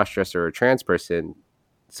as a cross-dresser or a trans person,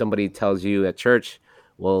 somebody tells you at church,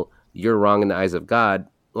 well, you're wrong in the eyes of God.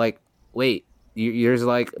 Like, wait, you're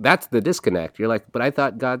like, that's the disconnect. You're like, but I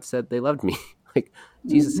thought God said they loved me. Like,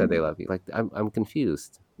 Jesus said they love me. Like, I'm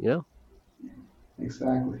confused, you know?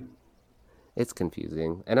 Exactly. It's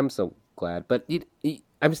confusing, and I'm so glad. But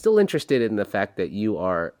I'm still interested in the fact that you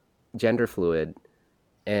are gender fluid,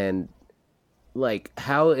 and like,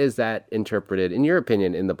 how is that interpreted, in your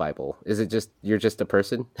opinion, in the Bible? Is it just you're just a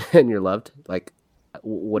person and you're loved? Like,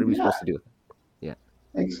 what are we supposed to do? Yeah,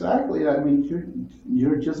 Exactly. I mean,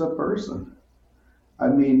 you're just a person. I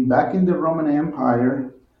mean, back in the Roman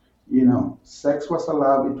Empire, you know, sex was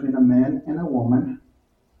allowed between a man and a woman,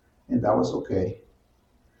 and that was okay.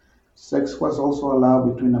 Sex was also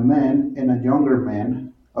allowed between a man and a younger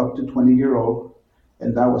man, up to 20-year-old,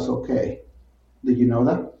 and that was okay. Did you know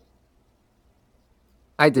that?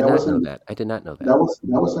 I did That not know wasn't that. I did not know that. that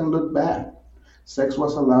wasn't looked bad. Sex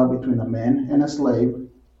was allowed between a man and a slave,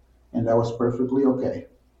 and that was perfectly okay.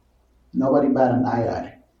 Nobody bat an eye at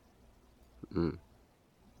it. Mm.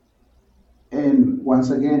 And once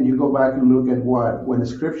again, you go back and look at when the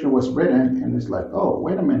scripture was written, and it's like, oh,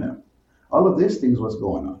 wait a minute, all of these things was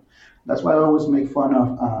going on. That's why I always make fun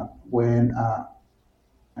of when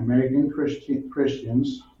American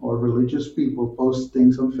Christians or religious people post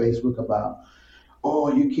things on Facebook about,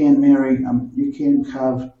 oh, you can't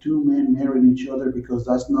have 2 men marrying each other because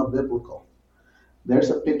that's not biblical. There's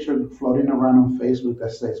a picture floating around on Facebook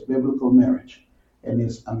that says biblical marriage, and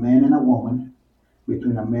it's a man and a woman,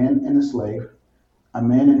 between a man and a slave, a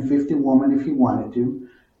man and 50 women if he wanted to,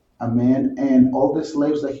 a man and all the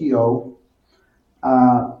slaves that he owed,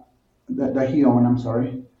 a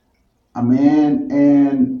man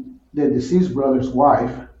and the deceased brother's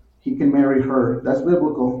wife, he can marry her. That's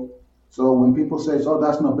biblical. So when people say, oh,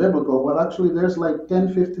 that's not biblical, well, actually, there's like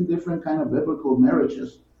 10, 15 different kind of biblical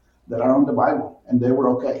marriages that are on the Bible, and they were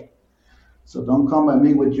okay. So don't come at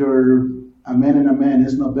me with your a man and a man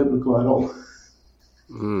is not biblical at all.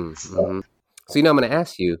 So, you know, I'm going to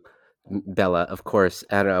ask you, Bella, of course,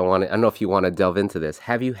 I don't know if you want to delve into this.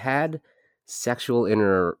 Have you had sexual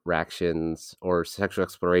interactions or sexual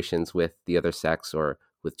explorations with the other sex or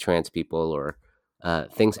with trans people or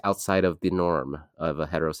things outside of the norm of a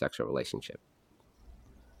heterosexual relationship?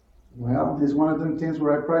 Well, it's one of them things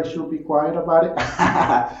where I probably should be quiet about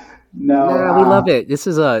it. No, we love it. This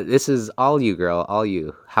is all you, girl, all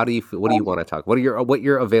you. How do you feel? What do you want to talk? What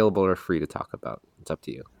you're available or free to talk about? It's up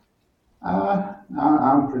to you.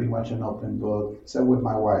 I'm pretty much an open book, except with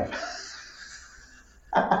my wife.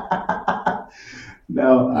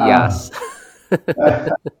 No. Yes.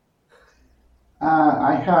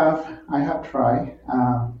 I have tried.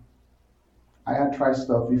 I had tried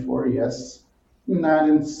stuff before, yes. And I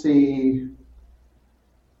didn't see,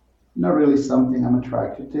 not really something I'm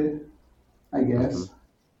attracted to, I Hmm. guess.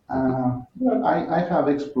 Hmm. But I have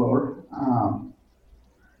explored.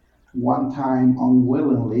 One time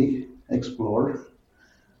unwillingly explored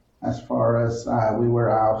as far as we were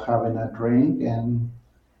out having a drink and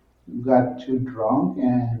got too drunk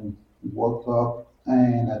and woke up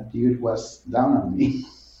and a dude was down on me.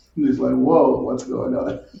 It's like, whoa, what's going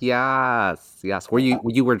on? Yes, yes. Were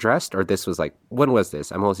you dressed, or this was like, when was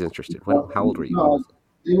this? I'm always interested. How old were you? When No, was it?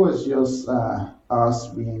 it was just us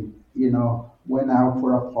being, went out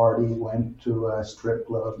for a party, went to a strip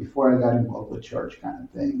club before I got involved with church kind of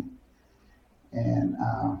thing. And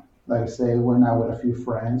like I say, went out with a few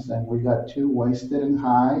friends and we got too wasted and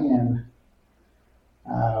high and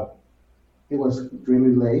uh, it was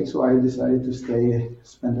really late. So I decided to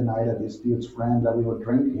spend the night at this dude's friend that we were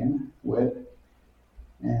drinking with.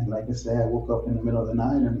 And like I say, I woke up in the middle of the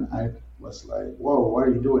night and I was like, whoa, what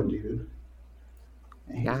are you doing, dude?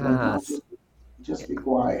 And he's like, no, Yes. just be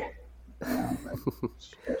quiet. And I'm like,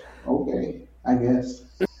 shit, okay, I guess.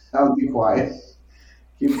 I'll be quiet.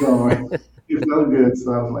 Keep going. It felt good,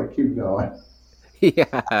 so I was like, keep going.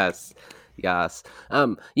 Yes. Yes.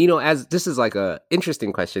 As this is like a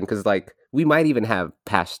interesting question, because like we might even have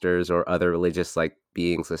pastors or other religious like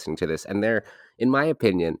beings listening to this, and they're, in my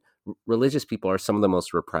opinion, religious people are some of the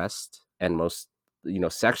most repressed and most,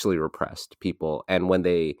 sexually repressed people. And when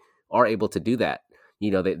they are able to do that,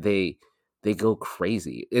 they go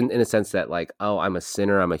crazy in a sense that, like, oh, I'm a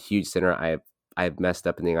sinner, I'm a huge sinner, I've messed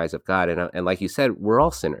up in the eyes of God, and like you said, we're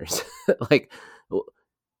all sinners. Like,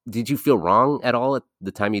 did you feel wrong at all at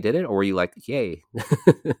the time you did it, or were you like, "Yay,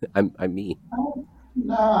 I'm me"?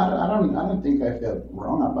 No, I don't think I felt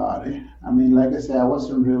wrong about it. I mean, like I said, I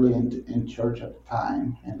wasn't really in church at the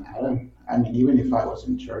time, and I mean, even if I was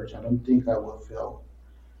in church, I don't think I would feel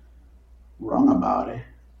wrong about it.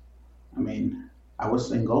 I mean, I was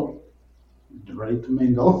single, ready to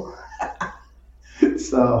mingle,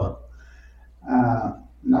 so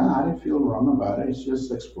no, I didn't feel wrong about it. It's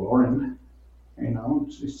just exploring,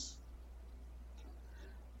 it's just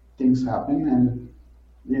things happen, and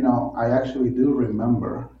I actually do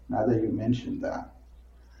remember now that you mentioned that.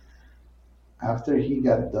 After he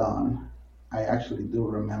got done, I actually do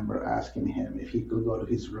remember asking him if he could go to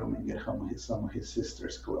his room and get some of his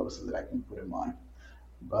sister's clothes so that I can put him on.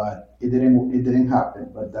 But it didn't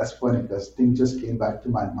happen. But that's funny because things just came back to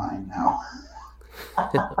my mind now.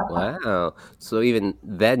 Wow. So even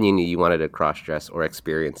then, you knew you wanted to cross dress or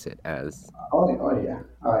experience it as. Oh yeah,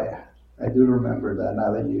 oh yeah. I do remember that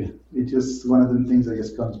now that it's just one of the things that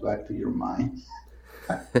just comes back to your mind.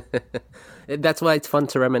 That's why it's fun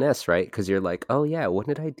to reminisce, right? Because you're like, oh yeah, what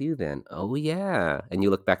did I do then? Oh yeah, and you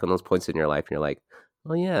look back on those points in your life, and you're like,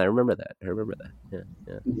 oh yeah, I remember that. I remember that.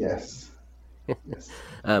 Yeah, Yes, yeah. yes.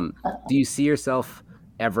 Do you see yourself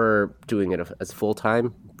ever doing it as full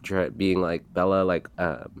time, being like Bella, like,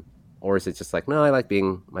 or is it just like, no, I like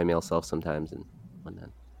being my male self sometimes and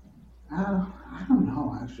whatnot? I don't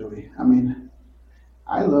know actually. I mean,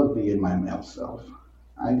 I love being my male self.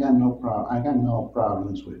 I got no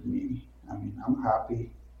problems with me. I mean, I'm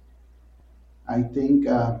happy. I think,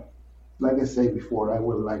 like I said before, I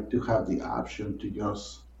would like to have the option to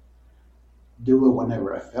just do it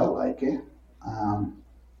whenever I felt like it. Um,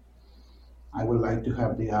 I would like to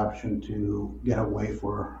have the option to get away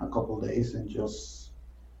for a couple days and just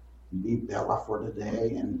be Bella for the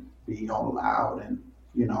day and be all loud and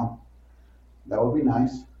you know that would be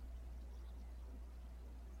nice.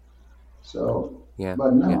 So, Yeah,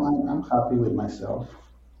 but yeah. no, I'm happy with myself.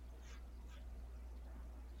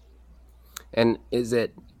 And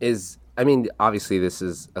I mean, obviously, this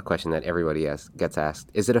is a question that everybody gets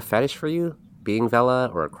asked. Is it a fetish for you being Vela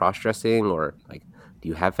or cross dressing, or like, do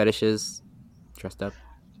you have fetishes dressed up?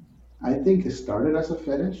 I think it started as a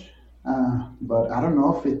fetish, but I don't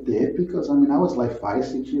know if it did because I mean I was like 5,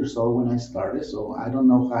 6 years old when I started, so I don't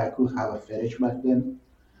know how I could have a fetish back then.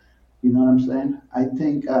 You know what I'm saying? I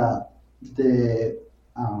think the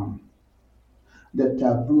um, the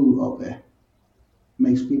taboo of it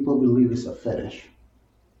makes people believe it's a fetish.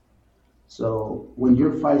 So when Hmm.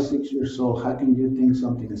 you're 5, 6 years old, how can you think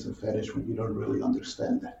something is a fetish when you don't really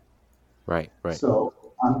understand it? Right, right. So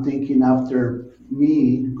I'm thinking after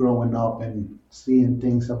me growing up and seeing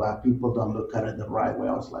things about people don't look at it the right way,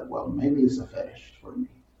 I was like, well, maybe it's a fetish for me.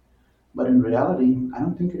 But in reality, I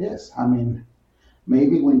don't think it is. I mean,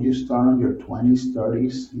 maybe when you start on your 20s,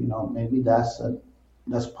 30s, maybe that's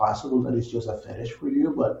possible that it's just a fetish for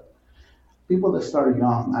you. But people that start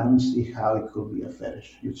young, I don't see how it could be a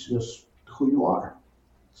fetish. It's just who you are.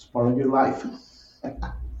 It's part of your life.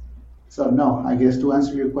 So no, I guess to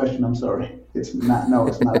answer your question, I'm sorry. It's not. No,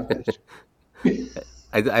 it's not a fish.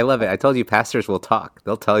 I love it. I told you pastors will talk.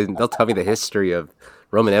 They'll tell me the history of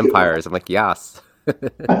Roman empires. I'm like, yes.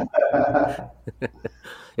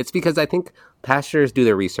 It's because I think pastors do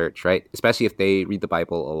their research, right? Especially if they read the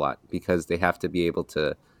Bible a lot, because they have to be able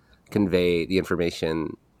to convey the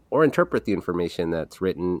information or interpret the information that's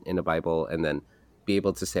written in the Bible, and then be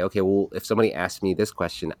able to say, okay, well, if somebody asks me this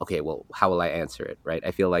question, okay, well, how will I answer it, right?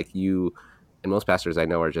 I feel like you and most pastors I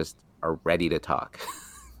know are ready to talk.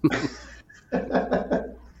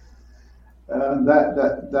 That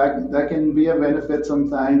can be a benefit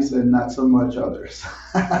sometimes and not so much others.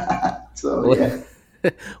 So Well, yeah.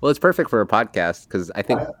 well, it's perfect for a podcast because I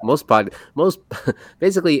think most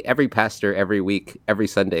basically every pastor every week, every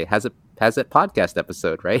Sunday has a podcast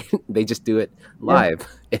episode, right? They just do it Yeah, live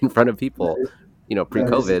in front of that people, is, that is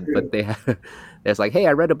pre-COVID, but true. it's like, hey,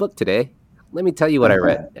 I read a book today. Let me tell you what I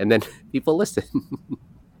read, and then people listen.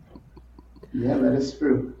 Yeah, that is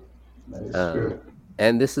true. That is Um, true.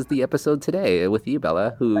 and this is the episode today with you,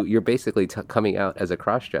 Bella, who you're basically coming out as a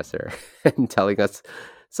cross-dresser and telling us,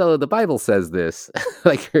 so the Bible says this,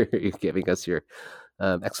 like you're giving us your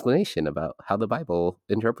explanation about how the Bible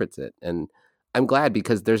interprets it. And I'm glad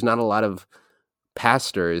because there's not a lot of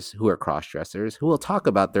pastors who are cross-dressers who will talk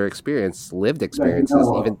about their lived That you experiences,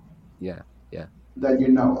 know even, of. yeah, yeah, That you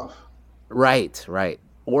know of. right,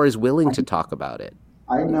 or is willing to talk about it,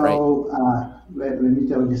 I right? know. Let me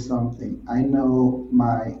tell you something. I know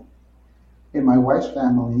in my wife's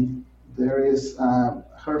family, there is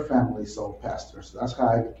her family is all pastors. That's how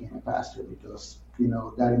I became a pastor because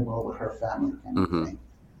got involved with her family kind of Mm-hmm. thing.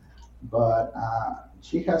 But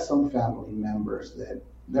she has some family members that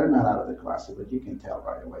they're not out of the closet, but you can tell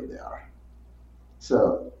right away they are.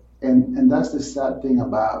 So, and that's the sad thing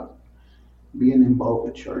about being involved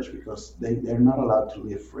with church because they're not allowed to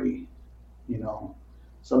live free. You know,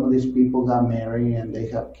 some of these people got married and they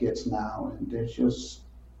have kids now, and they're just,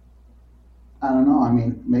 I don't know. I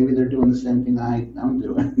mean, maybe they're doing the same thing I'm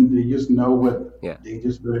doing. They just know what Yeah. they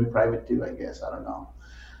just do in private too, I guess. I don't know.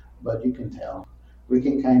 But you can tell. We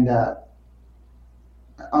can kind of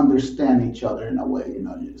understand each other in a way,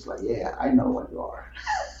 it's like, yeah, I know what you are.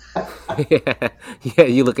 Yeah, yeah.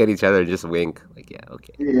 You look at each other and just wink, like, yeah,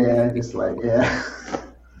 okay. Yeah, just like, yeah,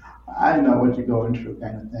 I know what you're going through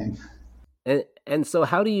kind of thing. And so,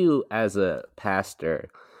 how do you, as a pastor,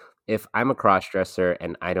 if I'm a cross dresser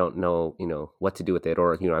and I don't know, what to do with it,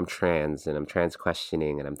 or I'm trans and I'm trans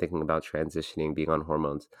questioning and I'm thinking about transitioning, being on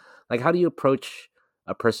hormones, like how do you approach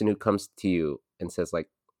a person who comes to you and says, like,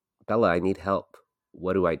 Bella, I need help.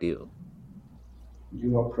 What do I do?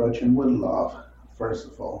 You approach them with love, first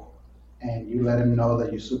of all, and you let them know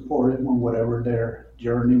that you support them on whatever their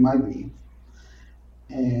journey might be.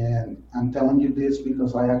 And I'm telling you this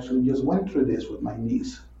because I actually just went through this with my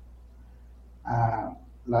niece. Uh,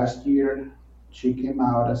 Last year, she came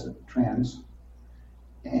out as a trans,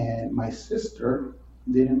 and my sister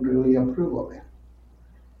didn't really approve of it.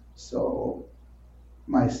 So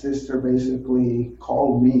my sister basically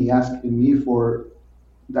called me asking me for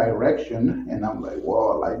direction, and I'm like,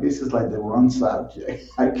 whoa, like this is like the wrong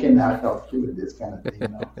subject. I cannot help you with this kind of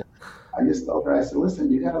thing. I just told her, I said,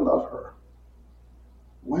 listen, you gotta love her.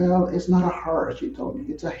 Well, it's not a her, she told me,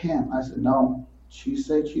 it's a him. I said, no, she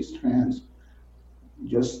said she's trans.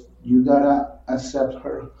 Just you gotta accept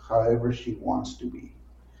her however she wants to be.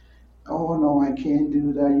 Oh no, I can't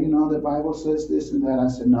do that. The Bible says this and that. I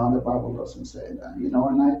said, no, the Bible doesn't say that.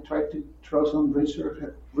 And I tried to throw some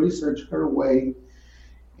research her way,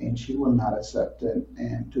 and she will not accept it.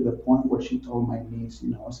 And to the point where she told my niece,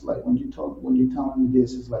 it's like when you telling me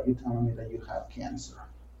this, it's like you're telling me that you have cancer.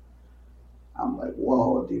 I'm like,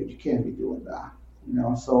 whoa, dude, you can't be doing that.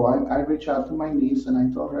 So I reached out to my niece and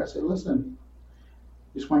I told her, I said, listen,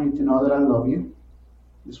 just want you to know that I love you.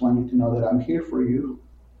 Just want you to know that I'm here for you.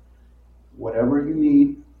 Whatever you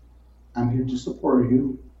need, I'm here to support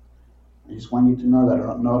you. I just want you to know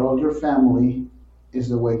that not all your family is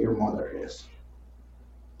the way your mother is.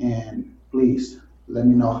 And please let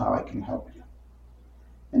me know how I can help you.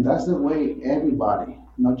 And that's the way everybody,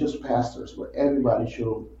 not just pastors, but everybody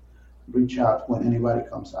should reach out when anybody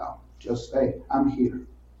comes out. Just say, I'm here.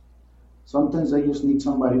 Sometimes they just need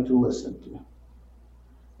somebody to listen to.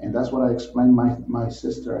 And that's what I explained my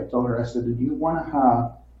sister. I told her, I said, do you want to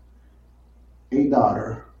have a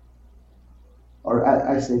daughter? Or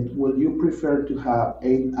I said, will you prefer to have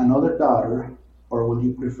another daughter, or will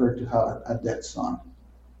you prefer to have a dead son?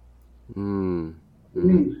 Mm. I Mm-hmm.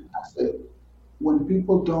 mean, I said, when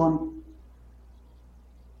people don't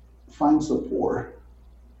find support,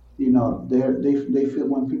 They feel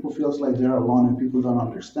when people feels like they're alone and people don't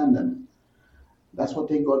understand them. That's what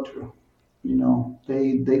they go through.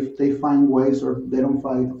 They find ways, or they don't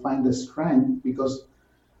find the strength, because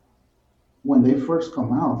when they first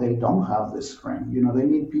come out, they don't have the strength. They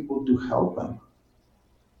need people to help them.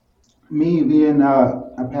 Me being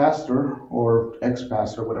a pastor or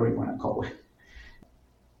ex-pastor, whatever you want to call it,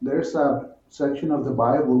 there's a section of the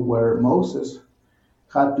Bible where Moses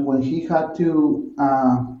when he had to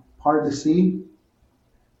part the sea,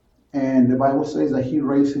 and the Bible says that he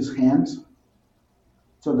raised his hands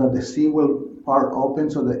so that the sea will part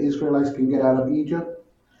open so the Israelites can get out of Egypt.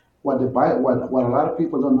 What a lot of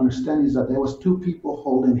people don't understand is that there was two people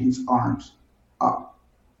holding his arms up.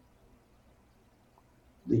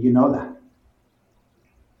 Did you know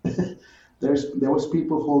that? There was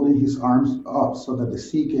people holding his arms up so that the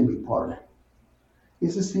sea can be parted.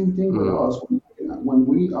 It's the same thing with us. When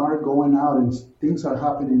we are going out and things are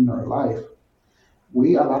happening in our life,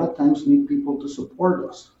 we a lot of times need people to support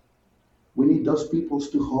us. We need those people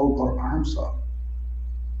to hold our arms up,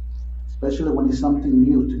 especially when it's something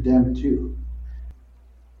new to them too.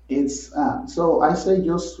 It's so I say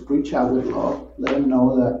just reach out with love. Let them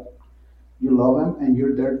know that you love them and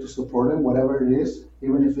you're there to support them, whatever it is,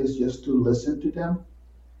 even if it's just to listen to them,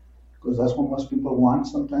 because that's what most people want.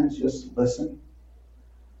 Sometimes just listen.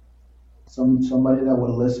 Somebody that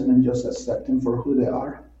will listen and just accept them for who they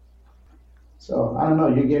are. So I don't know.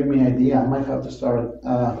 You gave me an idea. I might have to start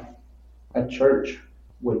a church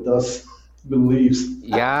with those beliefs.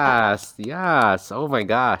 Yes, yes. Oh my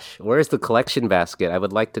gosh. Where's the collection basket? I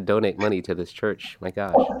would like to donate money to this church. My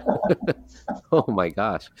gosh. Oh my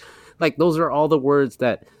gosh. Like those are all the words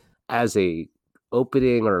that as a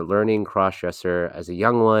opening or learning crossdresser, as a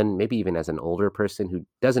young one, maybe even as an older person who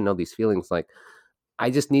doesn't know these feelings, like I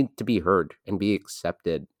just need to be heard and be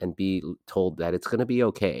accepted and be told that it's going to be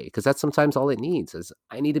okay. Because that's sometimes all it needs is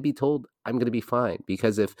I need to be told I'm going to be fine.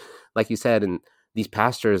 Because if, like you said, and these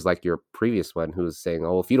pastors, like your previous one, who was saying,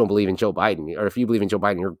 "Oh, if you don't believe in Joe Biden, or if you believe in Joe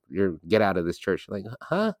Biden, you're get out of this church." Like,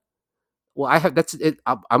 huh? Well, I have that's it.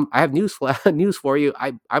 I have news for you.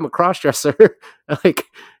 I'm a crossdresser. Like,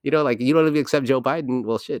 like you don't even accept Joe Biden.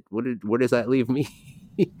 Well, shit. Where does that leave me?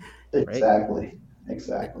 Right? Exactly.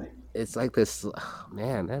 It's like this, oh,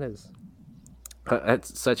 man.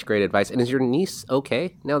 That's such great advice. And is your niece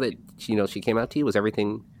okay now that she came out to you? Was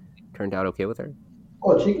everything turned out okay with her?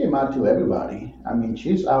 Oh, she came out to everybody. I mean,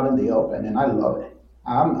 she's out in the open, and I love it.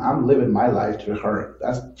 I'm living my life through her.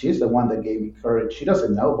 She's the one that gave me courage. She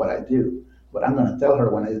doesn't know what I do, but I'm gonna tell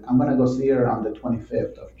her I'm gonna go see her on the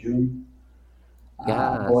 25th of June.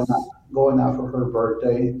 Yes. Going out for her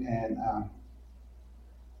birthday, and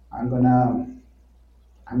I'm gonna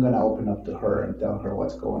I'm gonna open up to her and tell her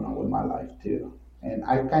what's going on with my life too. And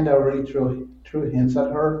I kind of already threw hints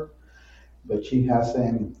at her, but she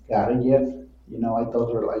hasn't got it yet. I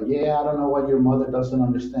told her like, yeah, I don't know why your mother doesn't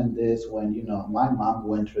understand this when my mom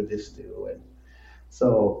went through this too, and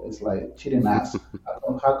so it's like she didn't ask.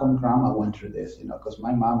 How come grandma went through this? Because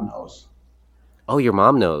my mom knows. Oh, your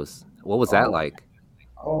mom knows. What was that Oh, like?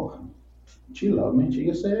 oh, she loved me. She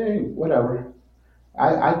just said, hey, whatever.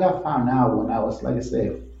 I got found out when I was, like I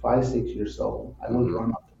say, 5, 6 years old. I would Mm-hmm.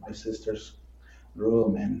 run up to my sister's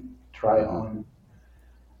room and try Mm-hmm. on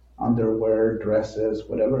underwear, dresses,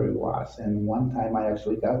 whatever it was. And one time I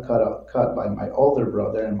actually got cut by my older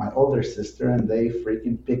brother and my older sister, and they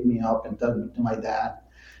freaking picked me up and took me to my dad.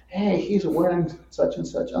 Hey, he's wearing such and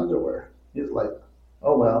such underwear. He's like,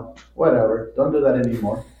 oh well, whatever. Don't do that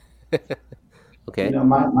anymore. Okay.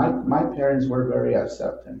 My parents were very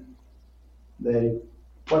accepting. They,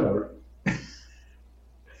 whatever. My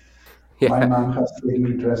Yeah. mom has seen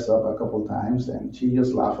me dress up a couple times, and she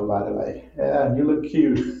just laughed about it, like, "Yeah, you look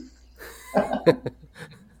cute."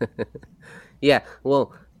 Yeah.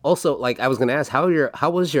 Well, also, like I was gonna ask, how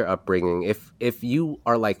was your upbringing? If you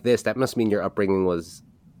are like this, that must mean your upbringing was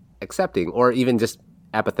accepting, or even just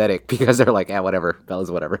apathetic because they're like, ah, whatever,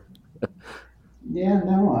 fellas, whatever. Yeah,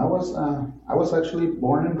 no, I was actually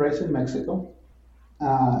born and raised in Mexico,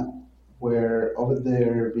 uh, where over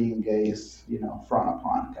there being gay is frowned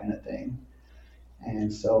upon kind of thing,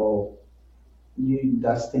 and so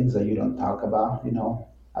that's things that you don't talk about.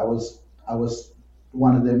 I was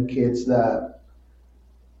one of them kids that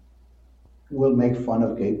will make fun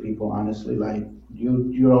of gay people, honestly. Like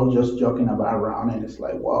you're all just joking about around, and it's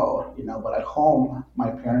like, whoa. But at home, my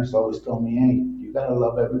parents always told me, hey, you gotta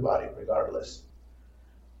love everybody regardless.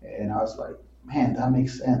 And I was like, man, that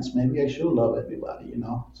makes sense. Maybe I should love everybody.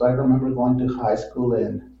 So I remember going to high school,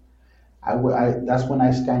 and that's when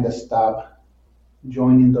I kind of stopped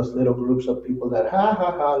joining those little groups of people that ha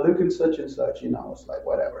ha ha look at such and such. It's like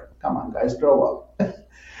whatever. Come on, guys, grow up,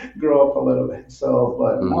 grow up a little bit. So,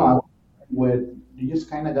 but no, Mm-hmm. with you just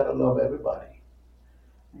kind of gotta love everybody.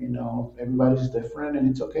 Everybody's different, and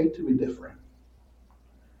it's okay to be different.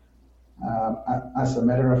 As a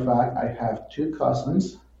matter of fact, I have two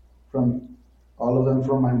cousins from all of them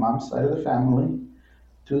from my mom's side of the family,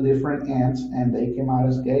 two different aunts, and they came out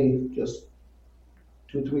as gay just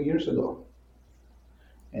 2, 3 years ago.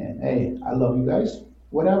 And hey, I love you guys.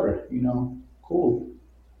 Whatever, cool.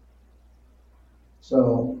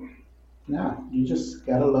 So yeah, you just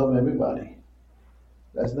gotta love everybody.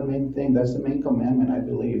 That's the main thing. That's the main commandment, I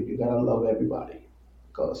believe. You gotta love everybody.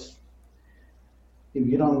 Because if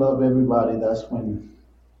you don't love everybody, that's when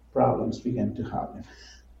problems begin to happen.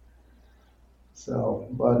 So,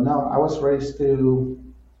 but no, I was raised to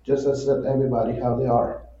just accept everybody how they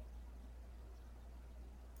are.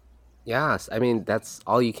 Yes, I mean that's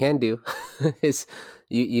all you can do. Is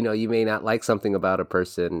you may not like something about a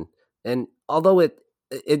person, and although it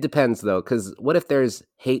depends though, because what if there's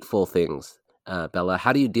hateful things, Bella?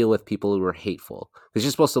 How do you deal with people who are hateful? Because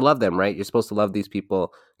you're supposed to love them, right? You're supposed to love these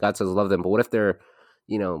people. God says love them, but what if they're,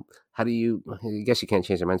 how do you? I guess you can't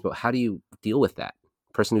change their minds, but how do you deal with that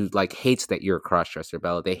person who like hates that you're a crossdresser,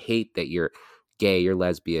 Bella? They hate that you're gay, you're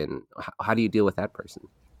lesbian. How do you deal with that person?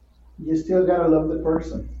 You still gotta love the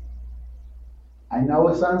person. I know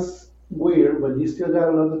it sounds weird, but you still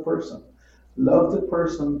gotta love the person. Love the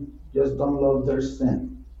person, just don't love their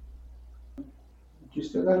sin. You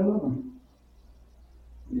still gotta love them.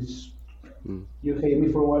 It's, Mm, you hate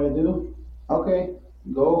me for what I do? Okay,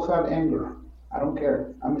 go have anger. I don't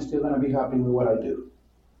care. I'm still gonna be happy with what I do.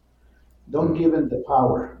 Don't mm, give them the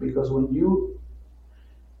power because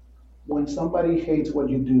when somebody hates what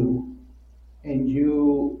you do and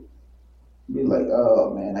you be like,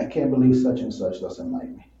 oh man, I can't believe such and such doesn't like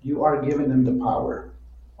me. You are giving them the power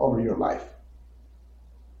over your life.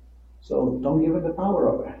 So don't give it the power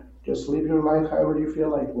over it. Just live your life however you feel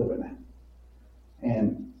like living it.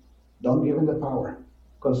 And don't give them the power.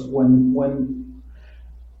 Because when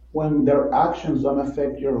their actions don't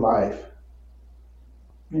affect your life,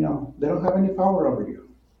 they don't have any power over you.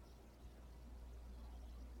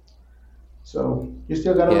 So you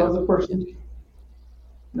still gotta yeah, love the person.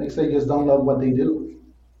 They say just don't love what they do.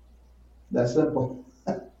 That's simple.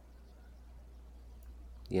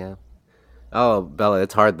 yeah. Oh, Bella,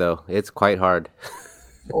 it's hard though. It's quite hard.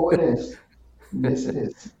 Oh, it is. Yes, it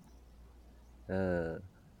is. uh,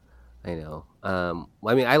 I know.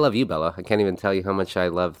 I mean, I love you, Bella. I can't even tell you how much I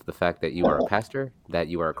love the fact that you are a pastor, that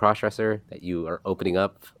you are a crossdresser, that you are opening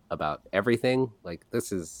up about everything. Like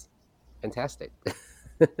this is fantastic.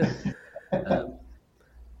 um,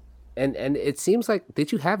 and it seems like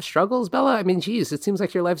did you have struggles, Bella? I mean, geez, it seems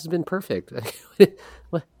like your life has been perfect.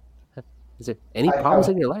 What is there any I problems have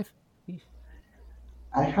in your life?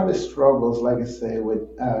 I have struggles, like I say, with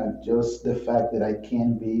just the fact that I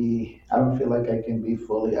don't feel like I can be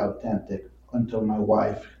fully authentic until my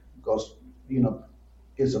wife goes,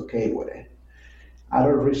 is okay with it. Out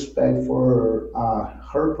of respect for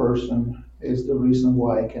her person is the reason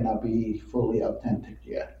why I cannot be fully authentic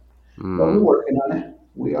yet. But we're Mm, working on it.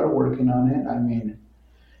 We are working on it. I mean,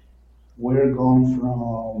 we're going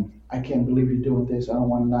from, I can't believe you're doing this. I don't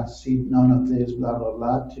want to not see none of this, blah, blah,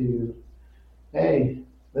 blah, to hey,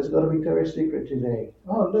 let's go to Victoria's Secret today.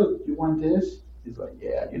 Oh, look, you want this? He's like,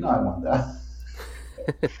 yeah, I want that.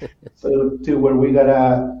 So to where we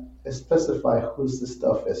gotta specify whose the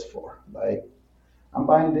stuff is for. Like, I'm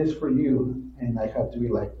buying this for you, and I have to be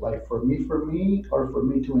like for me, or for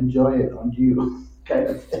me to enjoy it on you, kind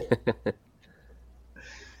of thing.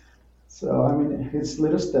 So I mean, it's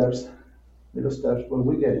little steps, but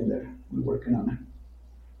we're getting there. We're working on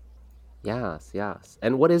yes, yes.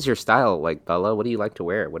 And what is your style like, Bella? What do you like to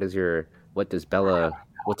wear? What does Bella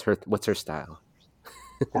what's her style?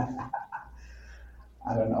 it.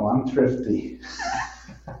 I don't know. I'm thrifty.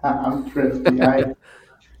 I'm thrifty. I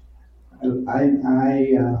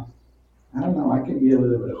don't know. I can be a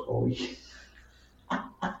little bit holy.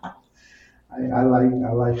 I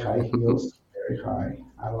like high heels, very high.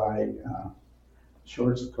 I like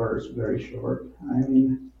short skirts, very short. I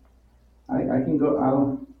mean, I can go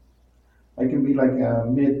out. I can be like a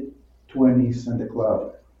mid 20s in the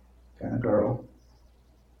club kind of girl.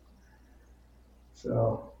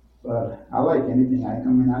 So, but I like anything. I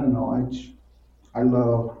mean, I don't know. I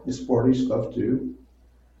love sporty stuff too.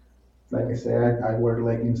 Like I say, I wear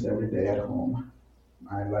leggings every day at home.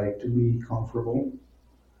 I like to be comfortable.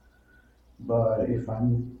 But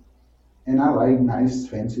and I like nice,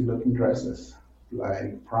 fancy looking dresses,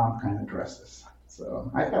 like prom kind of dresses.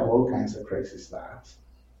 So I have all kinds of crazy styles.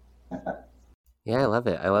 Yeah, I love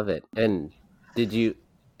it. I love it. And did you,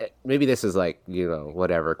 maybe this is like,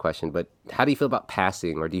 whatever question, but how do you feel about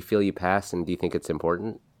passing? Or do you feel you pass and do you think it's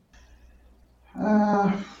important?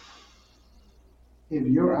 Uh, if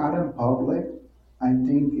you're out in public, I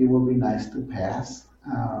think it would be nice to pass.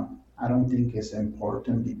 I don't think it's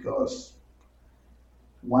important because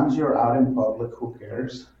once you're out in public, who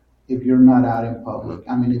cares? If you're not out in Mm-hmm. public,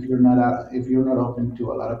 I mean, if you're not open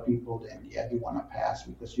to a lot of people, then yeah, you want to pass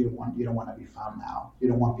because you don't want to be found out. You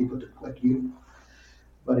don't want people to click you.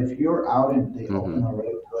 But if you're out in the Mm-hmm. open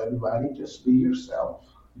already to everybody, just be yourself.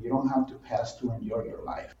 You don't have to pass to enjoy your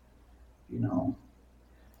life, you know.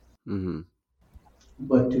 Mm-hmm.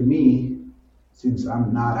 But to me, since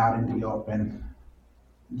I'm not out in the open,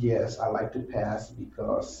 yes, I like to pass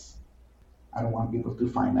because I don't want people to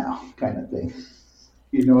find out, kind of thing.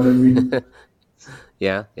 You know what I mean?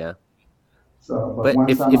 Yeah, yeah. So, but But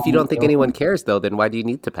once I'm if you out in don't the think anyone open, cares though, then why do you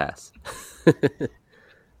need to pass?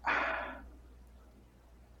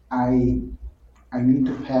 I I need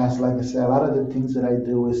to pass. Like I said, a lot of the things that I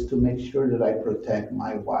do is to make sure that I protect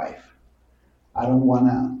my wife. I don't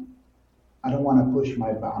wanna I don't wanna push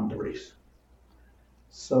my boundaries.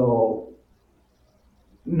 So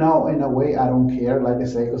no, in a way, I don't care. Like I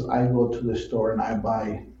say, because I go to the store and I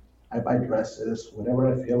buy dresses, whatever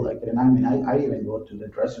I feel like it. And I mean, I even go to the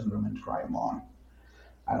dressing room and try them on.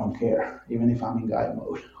 I don't care, even if I'm in guy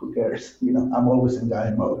mode. Who cares? You know, I'm always in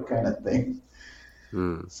guy mode, kind of thing.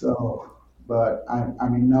 Mm, So, but I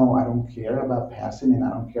mean, no, I don't care about passing, and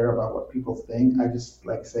I don't care about what people think. I just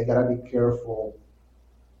like say, gotta be careful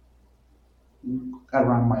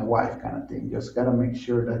around my wife, kind of thing. Just gotta make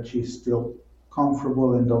sure that she's still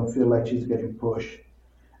comfortable and don't feel like she's getting pushed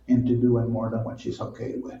into doing more than what she's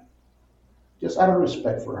okay with. Just out of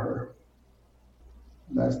respect for her.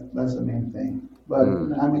 That's the main thing. But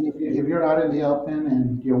mm. I mean, if you're out in the open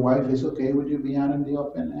and your wife is okay with you being out in the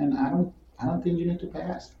open, and I don't think you need to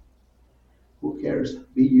pass. Who cares?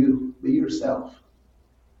 Be you. Be yourself.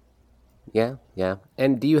 Yeah, yeah.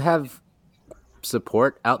 And do you have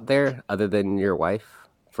support out there other than your wife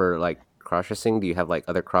for like cross dressing? Do you have like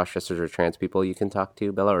other cross dressers or trans people you can talk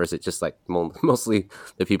to, Bella, or is it just like mostly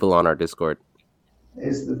the people on our Discord?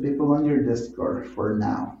 It's the people on your Discord for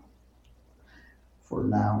now. For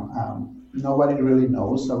now, nobody really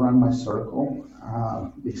knows around my circle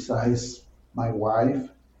besides my wife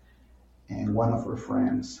and one of her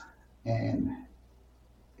friends. And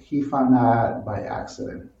he found out by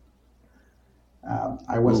accident.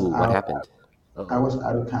 I was Ooh, what out. happened? I Oh. was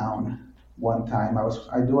out of town one time.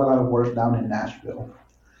 I do a lot of work down in Nashville,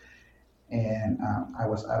 and I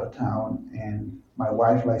was out of town. And my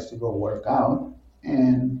wife likes to go work out.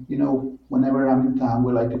 And you know, whenever I'm in town,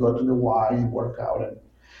 we like to go to the Y and work out. And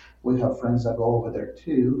we have friends that go over there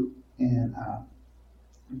too. And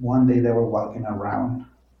one day they were walking around,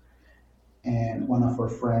 and one of her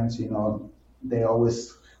friends, you know, they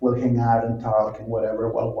always will hang out and talk and whatever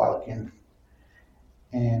while walking.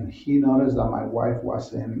 And he noticed that my wife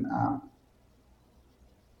wasn't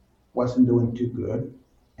doing too good.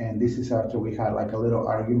 And this is after we had like a little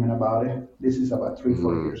argument about it. This is about 3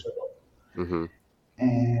 4 years Mm, ago. mm-hmm.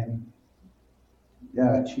 And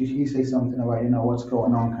yeah, he said something about, you know, what's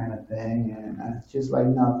going on kind of thing. And it's just like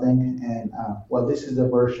nothing. And well, this is the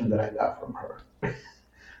version that I got from her.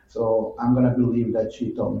 So I'm going to believe that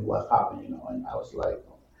she told me what happened, you know. And I was like,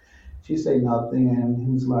 she said nothing. And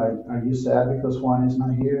he's like, are you sad because Juan is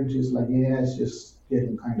not here? And she's like, yeah, it's just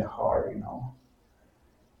getting kind of hard, you know.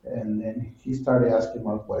 And then he started asking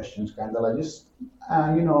more questions, kind of like just,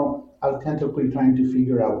 you know, attentively trying to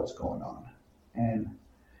figure out what's going on. And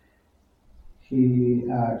she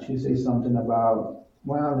says something about,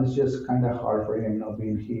 well, it's just kind of hard for him not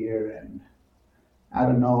being here, and I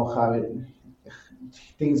don't know how it,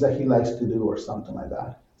 things that he likes to do or something like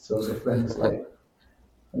that. So the friend is like,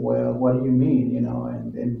 well, what do you mean, you know?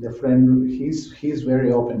 And the friend, he's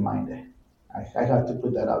very open minded. I have to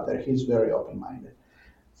put that out there. He's very open minded.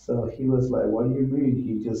 So he was like, what do you mean?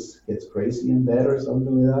 He just gets crazy in bed or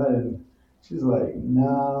something like that? And she's like,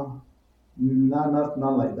 no,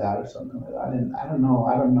 not like that or something like that. And I don't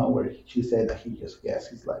know where she said that he just guessed.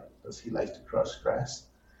 He's like, does he like to cross dress?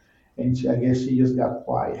 And I guess she just got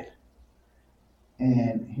quiet.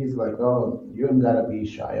 And he's like, oh, you ain't gotta be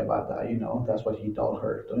shy about that, you know. That's what he told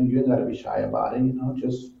her. Don't you ain't gotta be shy about it, you know.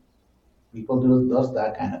 Just people does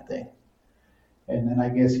that kind of thing. And then I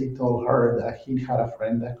guess he told her that he had a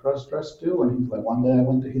friend that cross dressed too. And he's like, one day I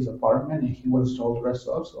went to his apartment and he was all dressed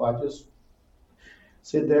up, so I just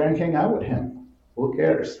sit there and hang out with him. Who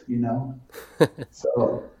cares, you know?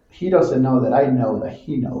 So he doesn't know that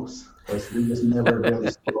he knows because we just never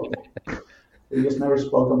really spoke. We just never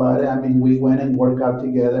spoke about it. I mean, we went and worked out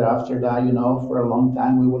together after that, for a long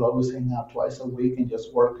time. We would always hang out twice a week and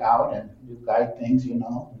just work out and do guy things. He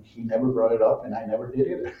never brought it up and I never did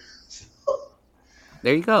either. So,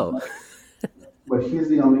 There you go. but he's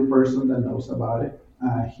the only person that knows about it.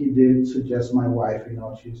 He did suggest my wife,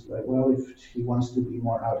 she's like, well, if he wants to be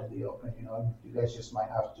more out in the open, you guys just might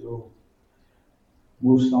have to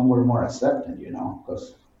move somewhere more accepting,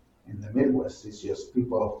 because in the Midwest, it's just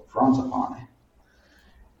people frowns upon it.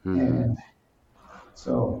 And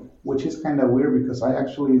so, which is kind of weird because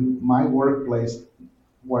my workplace,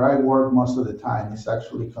 where I work most of the time, is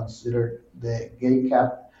actually considered the gay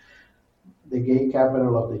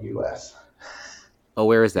capital of the U.S. Oh,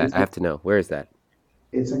 where is that? I have to know. Where is that?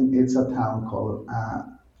 It's a town called.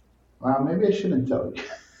 Well, maybe I shouldn't tell you.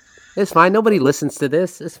 It's fine. Nobody listens to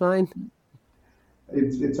this. It's fine.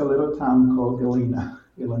 It's a little town called Galena,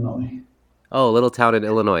 Illinois. Oh, a little town in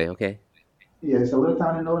Illinois. Okay. Yeah, it's a little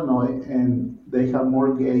town in Illinois, and they have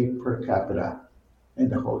more gay per capita in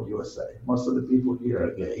the whole USA. Most of the people here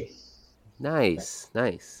are gay. Nice.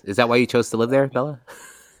 Is that why you chose to live there, Bella?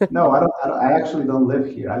 No, I actually don't live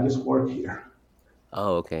here. I just work here.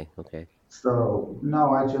 Oh, okay. So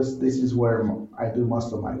no, this is where I do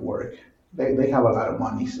most of my work. They have a lot of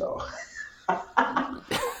money, so.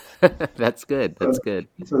 That's good.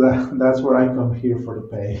 So that's where I come here for the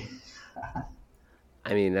pay.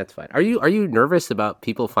 I mean, that's fine. Are you nervous about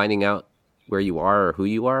people finding out where you are or who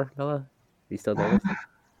you are, Bella? Are you still nervous?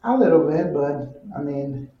 A little bit, but I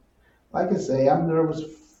mean, like I say, I'm nervous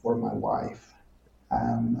for my wife.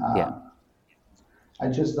 Yeah. I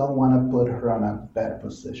just don't want to put her on a bad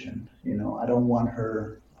position. I don't want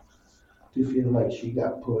her to feel like she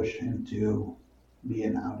got pushed into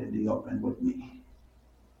being out in the open with me.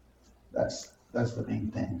 That's the main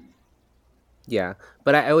thing. Yeah,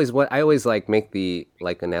 but I always like make the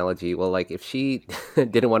analogy. Well, like if she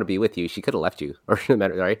didn't want to be with you, she could have left you, or no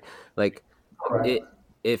matter, right? Like, Right.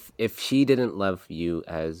 if she didn't love you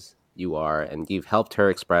as you are, and you've helped her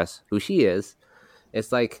express who she is,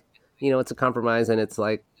 it's like it's a compromise, and it's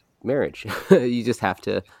like marriage. You just have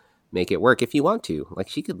to make it work if you want to. Like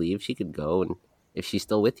she could leave, she could go, and if she's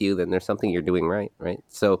still with you, then there's something you're doing right?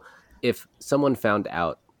 So if someone found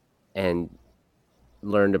out and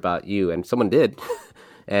learned about you, and someone did,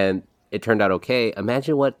 and it turned out okay,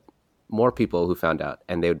 imagine what more people who found out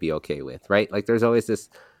and they would be okay with, right? Like there's always this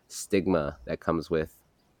stigma that comes with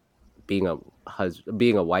being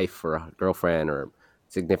a wife or a girlfriend or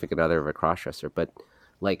significant other of a crossdresser. But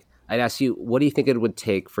like I'd ask you, what do you think it would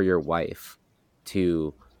take for your wife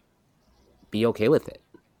to be okay with it?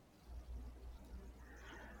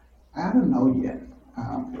 I don't know yet.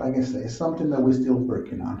 Like I say, it's something that we're still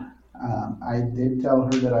working on. I did tell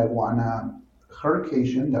her that I want a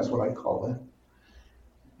hercation, that's what I call it.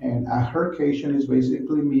 And a hercation is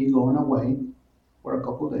basically me going away for a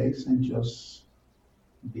couple of days and just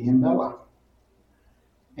being Bella.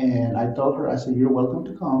 And I told her, I said, you're welcome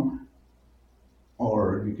to come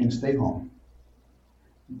or you can stay home.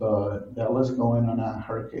 But Bella's going on a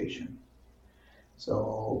hercation.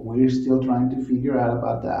 So we're still trying to figure out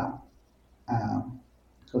about that.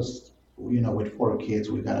 Because with 4 kids,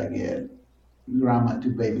 we gotta get grandma to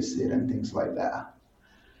babysit and things like that.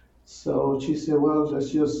 So she said, well,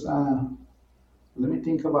 let's just let me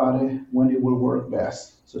think about it when it will work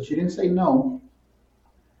best. So she didn't say no.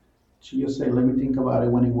 She just said, let me think about it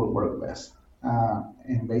when it will work best.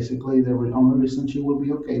 And basically, the only reason she will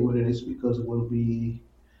be okay with it is because it will be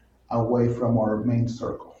away from our main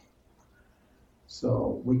circle.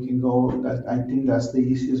 So we can go, I think that's the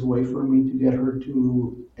easiest way for me to get her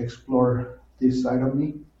to explore this side of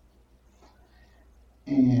me.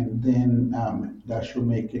 And then that should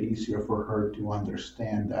make it easier for her to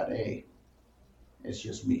understand that, hey, it's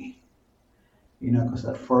just me. Because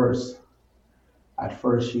at first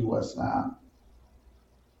she was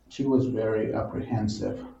very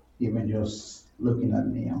apprehensive, even just looking at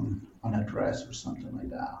me on a dress or something like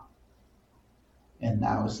that. And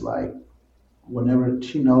now it's like, whenever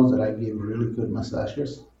she knows that I give really good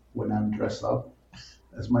massages when I'm dressed up,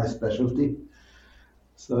 that's my specialty.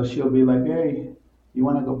 So she'll be like, hey, you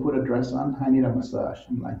want to go put a dress on? I need a massage.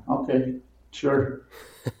 I'm like, okay, sure.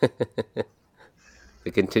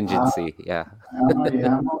 The contingency, yeah.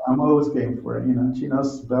 Yeah, I'm always game for it. She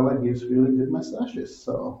knows Bella gives really good massages,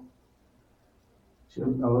 so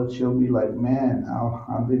she'll be like, man,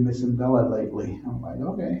 I've been missing Bella lately. I'm like,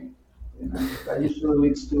 okay. That usually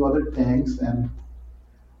leads to other things, and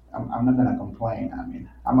I'm not gonna complain. I mean,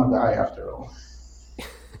 I'm a guy after all.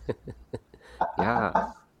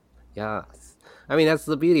 Yeah. I mean, that's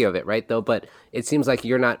the beauty of it, right? Though, but it seems like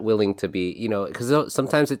you're not willing to be, because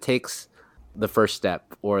sometimes it takes the first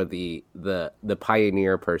step or the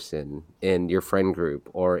pioneer person in your friend group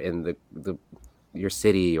or in the your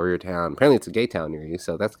city or your town. Apparently, it's a gay town near you,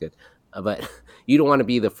 so that's good. But you don't want to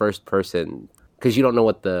be the first person because you don't know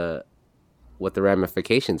what the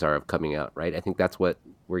ramifications are of coming out, right? I think that's what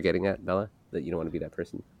we're getting at, Bella. That you don't want to be that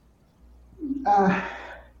person. Uh,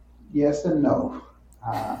 yes and no.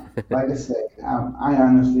 Like I said, I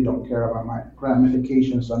honestly don't care about my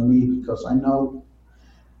ramifications on me because I know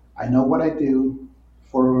what I do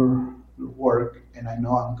for work, and I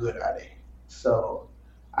know I'm good at it. So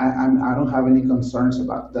I don't have any concerns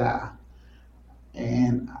about that.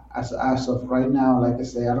 And as of right now, like I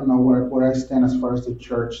say, I don't know where I stand as far as the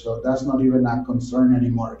church, so that's not even a concern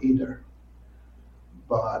anymore either.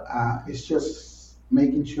 But it's just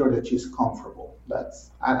making sure that she's comfortable.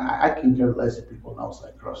 I can care less if people knows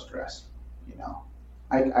I cross dress. You know,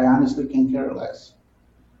 I honestly can care less.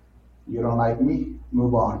 You don't like me,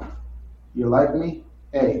 move on. You like me,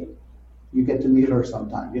 hey, you get to meet her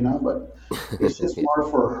sometime, but it's just more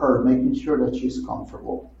for her, making sure that she's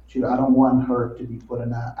comfortable. I don't want her to be put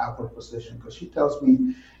in an awkward position because she tells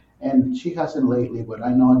me, and she hasn't lately, but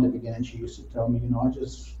I know at the beginning she used to tell me, I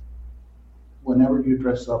just, whenever you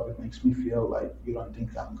dress up, it makes me feel like you don't think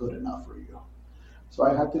I'm good enough for you. So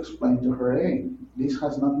I had to explain to her, hey, this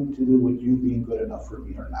has nothing to do with you being good enough for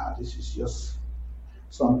me or not. This is just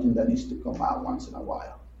something that needs to come out once in a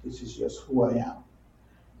while. This is just who I am.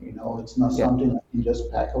 It's not Yeah. something I can just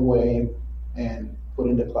pack away and put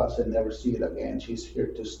in the closet and never see it again. She's here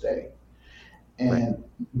to stay. Right. And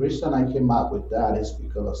the reason I came up with that is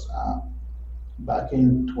because back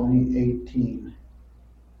in 2018,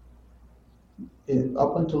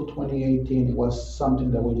 up until 2018, it was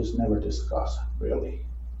something that we just never discussed, really.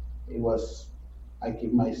 It was, I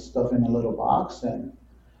keep my stuff in a little box and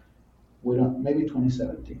we don't, maybe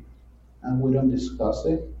 2017, and we don't discuss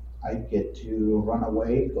it. I get to run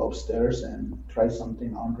away, go upstairs and try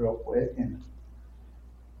something on real quick and,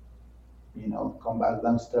 come back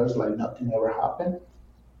downstairs like nothing ever happened.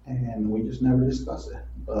 And we just never discuss it.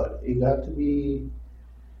 But it got to be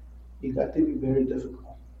very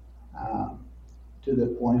difficult, to the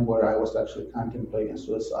point where I was actually contemplating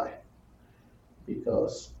suicide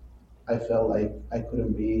because I felt like I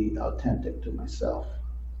couldn't be authentic to myself.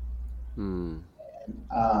 Hmm.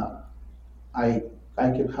 Uh, I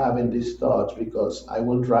I kept having these thoughts because I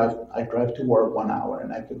drive to work 1 hour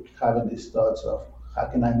and I kept having these thoughts of how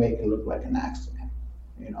can I make it look like an accident,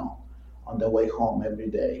 you know, on the way home every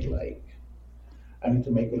day. Like I need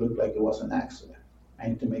to make it look like it was an accident. I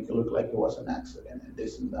need to make it look like it was an accident and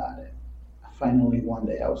this and that. And finally one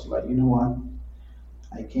day I was like, you know what?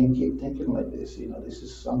 I can't keep thinking like this. This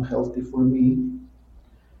is unhealthy for me.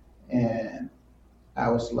 And I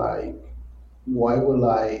was like, why will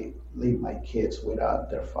I leave my kids without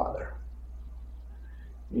their father?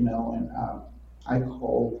 And I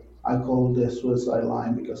called the suicide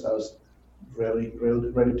line because I was really, really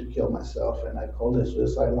ready to kill myself. And I called the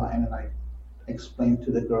suicide line and I explained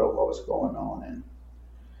to the girl what was going on. And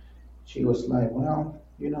she was like, well,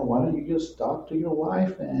 why don't you just talk to your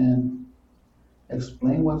wife and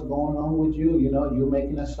explain what's going on with you? You're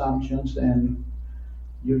making assumptions and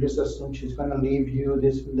you just assume she's gonna leave you,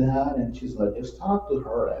 this and that. And she's like, just talk to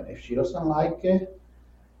her. And if she doesn't like it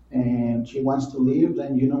and she wants to leave,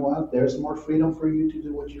 then you know what? There's more freedom for you to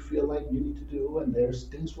do what you feel like you need to do, and there's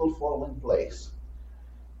things will fall in place.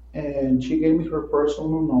 And she gave me her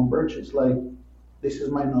personal number. She's like, this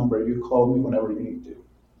is my number. You call me whenever you need to.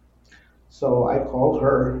 So I called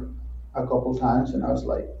her a couple times and I was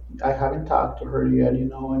like, I haven't talked to her yet,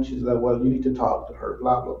 and she's like, well, you need to talk to her,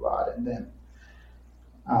 blah, blah, blah. And then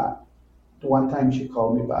uh, one time she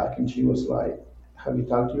called me back and she was like, have you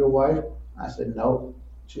talked to your wife? I said, no.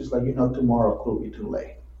 She's like, tomorrow could be too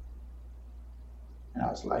late. And I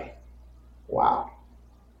was like, wow.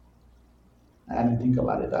 I didn't think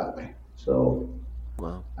about it that way. So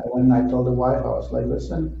Wow. I went and I told the wife, I was like,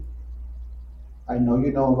 listen, I know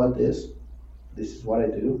you know about this. This is what I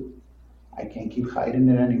do. I can't keep hiding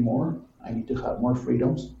it anymore. I need to have more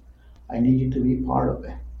freedoms. I need you to be part of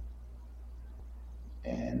it.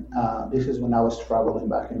 And this is when I was traveling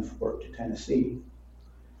back and forth to Tennessee.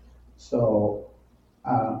 So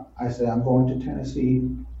I said, I'm going to Tennessee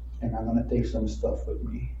and I'm gonna take some stuff with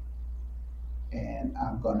me. And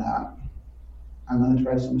I'm gonna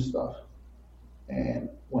try some stuff. And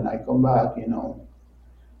when I come back,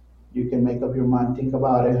 you can make up your mind, think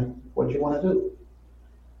about it, what you wanna do.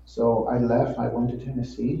 So I left, I went to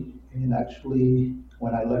Tennessee, and actually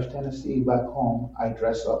when I left Tennessee back home, I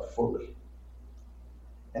dressed up fully.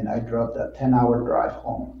 and I drove that 10-hour drive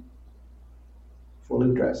home,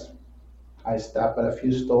 fully dressed. I stopped at a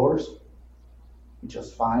few stores,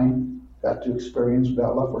 just fine. Got to experience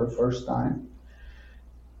Bella for the first time,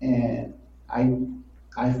 and I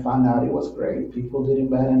I found out it was great. People didn't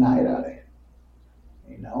bat an eye at it.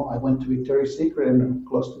 I went to Victoria's Secret and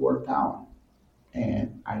close to our town,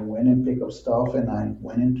 and I went and picked up stuff, and I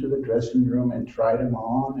went into the dressing room and tried them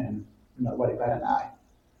on, and nobody bat an eye.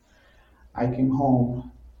 I came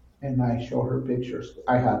home and I showed her pictures.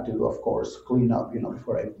 I had to, of course, clean up,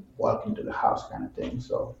 before I walk into the house, kind of thing.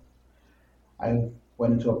 So I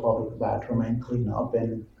went into a public bathroom and cleaned up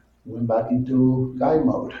and went back into guy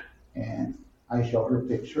mode. And I showed her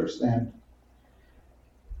pictures, and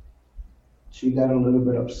she got a little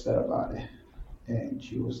bit upset about it. And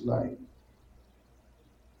she was like,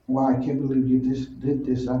 "Wow, I can't believe you did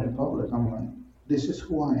this out in public." I'm like, "This is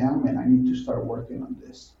who I am, and I need to start working on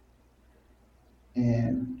this."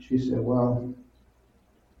 And she said, "Well,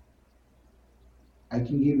 I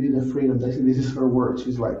can give you the freedom." This is her word.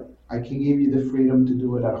 She's like, "I can give you the freedom to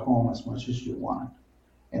do it at home as much as you want."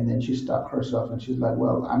 And then she stopped herself and she's like,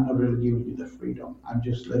 "Well, I'm not really giving you the freedom. I'm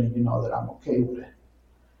just letting you know that I'm okay with it.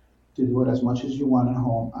 To do it as much as you want at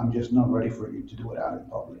home. I'm just not ready for you to do it out in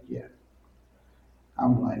public yet."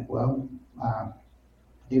 I'm like, well,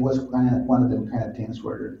 it was kind of one of them kind of things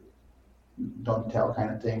where don't tell kind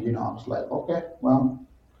of thing. I was like, okay, well,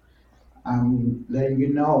 I'm letting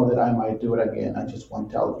you know that I might do it again. I just won't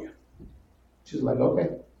tell you. She's like,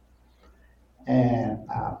 okay. And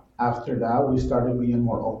after that, we started being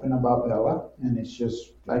more open about Bella. And it's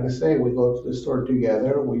just, like I say, we go to the store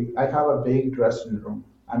together. I have a big dressing room.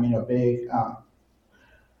 I mean, a big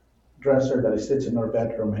dresser that sits in our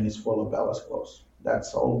bedroom and it's full of Bella's clothes.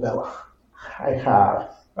 That's all Bella. I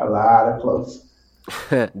have a lot of clothes.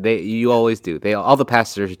 You always do. All the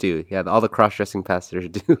pastors do. Yeah, all the cross-dressing pastors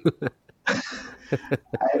do.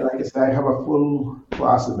 Like I said, I have a full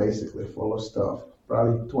closet basically full of stuff.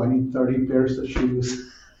 Probably 20, 30 pairs of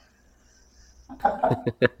shoes. I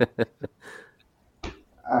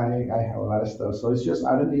have a lot of stuff. So it's just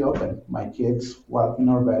out in the open. My kids walk in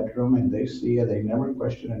our bedroom and they see it. They never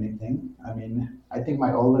question anything. I mean, I think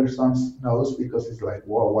my older son knows because he's like,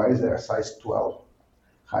 whoa, why is there a size 12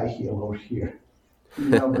 high heel over here?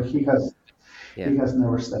 But he has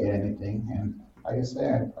never said anything. And like I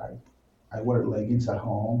say, I wear leggings at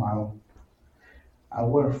home. I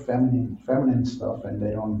wear feminine stuff, and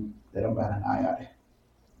they don't bat an eye at it.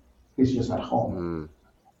 It's just at home.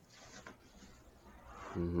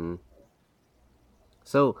 Mm-hmm.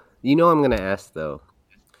 So I'm going to ask though,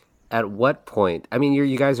 at what point? I mean,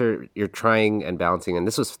 you guys you're trying and balancing, and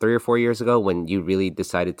this was 3 or 4 years ago when you really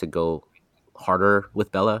decided to go harder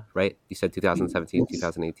with Bella, right? You said 2017,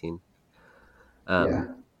 2018. Yeah.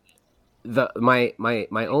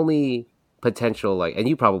 My only potential, and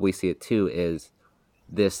you probably see it too, is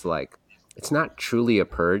this it's not truly a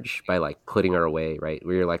purge by putting her away, right?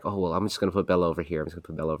 Where you're like, oh well, I'm just gonna put Bella over here. I'm just gonna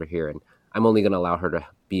put Bella over here, and I'm only gonna allow her to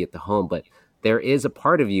be at the home. But there is a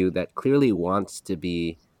part of you that clearly wants to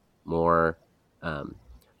be more,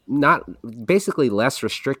 not basically less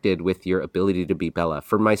restricted with your ability to be Bella.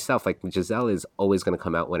 For myself, Giselle is always gonna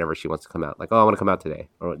come out whenever she wants to come out. Like, oh, I want to come out today,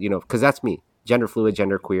 or because that's me, gender fluid,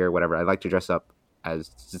 gender queer, whatever. I like to dress up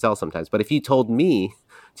as Giselle sometimes. But if you told me,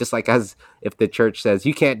 just as if the church says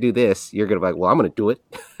you can't do this, you're gonna be like, well, I'm gonna do it,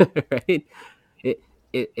 right?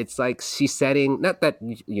 It's like she's setting, not that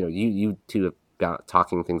you two about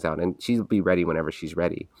talking things out, and she'll be ready whenever she's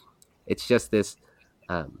ready. It's just this,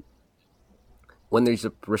 when there's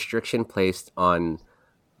a restriction placed on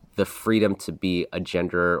the freedom to be a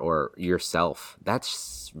gender or yourself,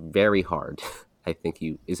 that's very hard. I think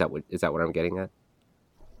is that what I'm getting at,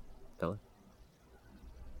 Bella?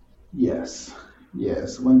 Yes.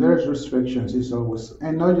 When there's restrictions, it's always,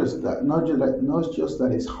 and not just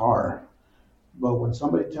that it's hard, but when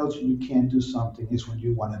somebody tells you you can't do something, is when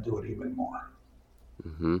you want to do it even more.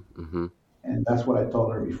 Mm-hmm. Mm-hmm. And that's what I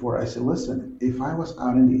told her before. I said, listen, if I was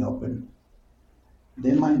out in the open,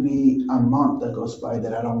 there might be a month that goes by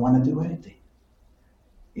that I don't want to do anything.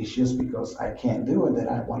 It's just because I can't do it that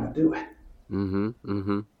I want to do it. Mm-hmm.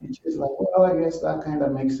 Mm-hmm. And she's like, well, I guess that kind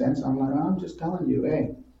of makes sense. I'm like, I'm just telling you,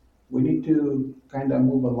 hey, we need to kind of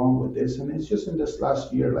move along with this. And it's just in this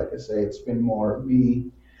last year, like I say, it's been more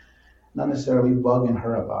me, not necessarily bugging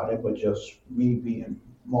her about it, but just me being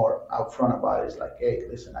more upfront about it. It's like, hey,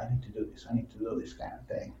 listen, I need to do this. I need to do this kind of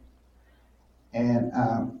thing. And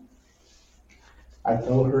I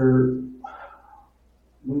told her,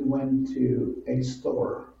 we went to a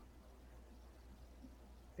store.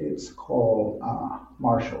 It's called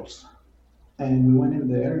Marshall's. And we went in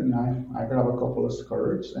there, and I grabbed a couple of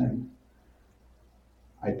skirts, and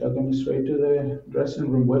I took them straight to the dressing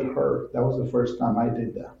room with her. That was the first time I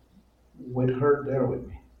did that. With her there with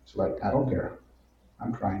me. It's like, I don't care.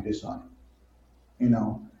 I'm trying this on, you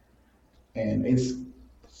know. And it's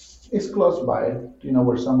close by,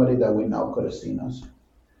 where somebody that we know could have seen us.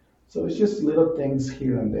 So it's just little things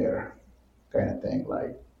here and there, kind of thing.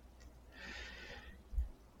 Like,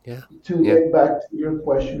 Yeah. to Yeah. get back to your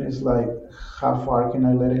question, is like, how far can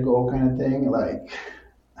I let it go, kind of thing. Like,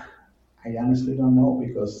 I honestly don't know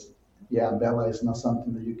because, yeah, Bella is not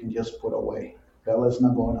something that you can just put away. Bella's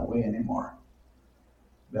not going away anymore.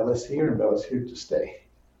 Bella's here, and Bella's here to stay.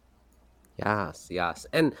 Yes, yes.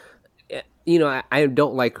 And I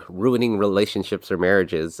don't like ruining relationships or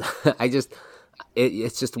marriages.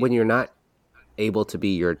 It's just when you're not able to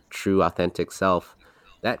be your true authentic self,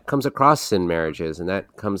 that comes across in marriages, and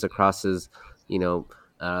that comes across as, you know,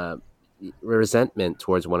 uh, resentment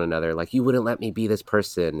towards one another. Like, you wouldn't let me be this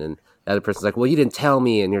person, and the other person's like, well, you didn't tell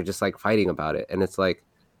me, and you're just like fighting about it. And it's like,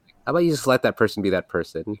 how about you just let that person be that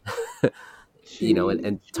person, She,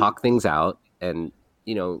 and talk things out, and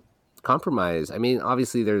you know, compromise. I mean,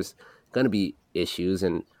 obviously, there's going to be issues,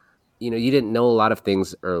 and you didn't know a lot of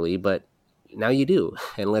things early, but now you do.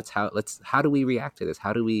 And how do we react to this?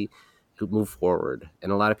 How do we move forward?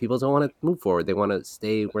 And a lot of people don't want to move forward. They want to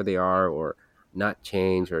stay where they are, or not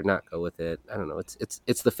change, or not go with it. I don't know.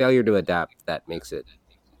 It's the failure to adapt that makes it,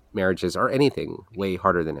 marriages or anything, way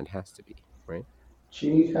harder than it has to be, right?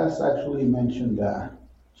 she has actually mentioned that.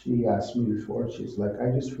 She asked me before. She's like,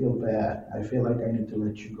 I just feel bad. I feel like I need to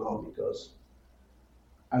let you go because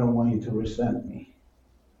I don't want you to resent me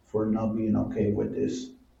for not being okay with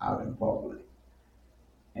this out in public.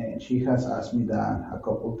 And she has asked me that a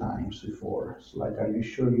couple times before. It's like, are you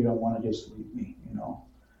sure you don't want to just leave me?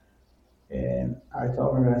 And I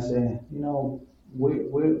told her, I said,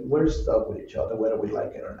 we're stuck with each other, whether we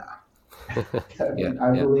like it or not. I Yeah, mean,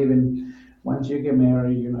 I yeah, believe in once you get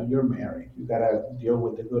married, you're married. You gotta deal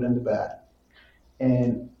with the good and the bad.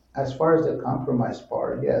 And as far as the compromise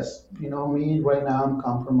part, yes, me right now, I'm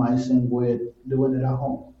compromising with doing it at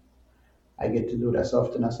home. I get to do it as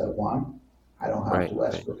often as I want. I don't have right, to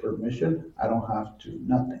ask right. for permission. I don't have to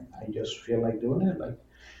nothing. I just feel like doing it. Like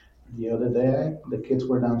the other day, the kids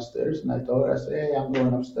were downstairs, and I told her, I said, hey, I'm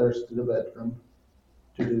going upstairs to the bedroom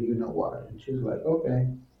to do what. And she's like, okay.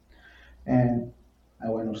 And I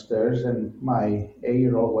went upstairs, and my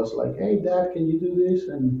 8-year-old was like, hey, Dad, can you do this?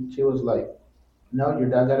 And she was like, no, your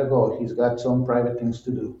dad gotta go. He's got some private things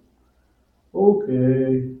to do.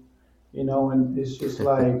 Okay. And it's just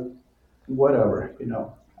like, whatever.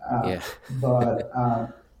 Uh, Yeah. but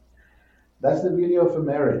that's the beauty of a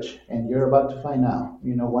marriage, and you're about to find out.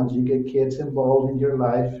 Once you get kids involved in your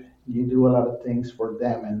life, you do a lot of things for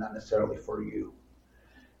them and not necessarily for you.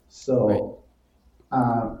 Right. So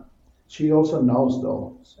uh, she also knows,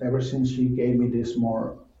 though, ever since she gave me this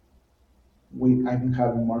more, I've been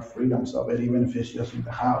having more freedoms of it, even if it's just in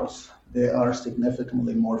the house. There are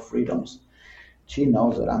significantly more freedoms. She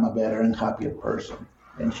knows that I'm a better and happier person.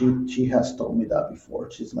 And she has told me that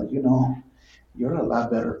before. She's like, you're a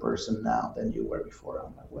lot better person now than you were before.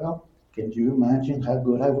 I'm like, well, can you imagine how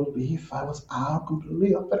good I would be if I was out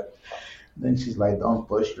completely open? Then she's like, don't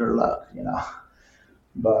push your luck.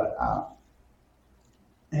 But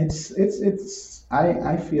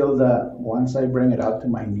I feel that once I bring it out to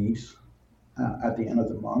my niece at the end of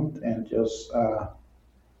the month,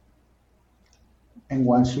 and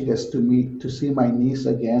once she gets to see my niece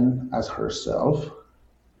again as herself,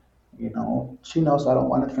 she knows I don't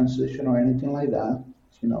want to transition or anything like that.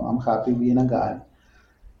 I'm happy being a guy.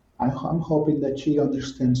 I'm hoping that she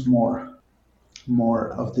understands more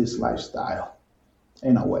of this lifestyle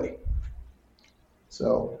in a way.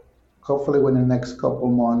 So hopefully within the next couple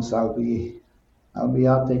months I'll be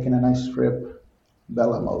out taking a nice trip,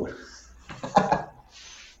 Bella mode.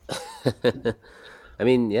 I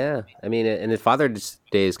mean, yeah. I mean, and Father's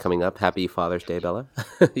Day is coming up. Happy Father's Day, Bella.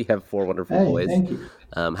 You have four wonderful Hey, boys. thank you.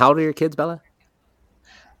 How old are your kids, Bella?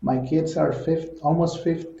 My kids are almost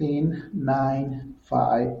 15, 9,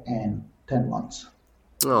 5, and 10 months.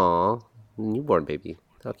 Aw, newborn baby.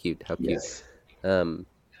 How cute. How cute. Yes. Um,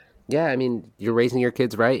 yeah, I mean, you're raising your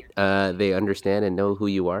kids right. They understand and know who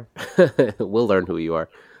you are. Will learn who you are.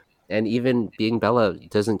 And even being Bella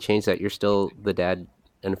doesn't change that you're still the dad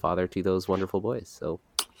and father to those wonderful boys. So,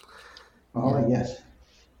 yeah, Oh, yes.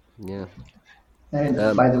 yeah. And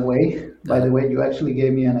Um, by the way, you actually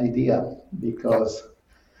gave me an idea yeah. because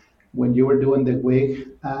when you were doing the wig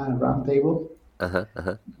round table,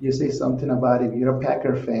 You say something about if you're a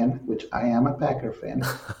Packer fan, which I am a Packer fan,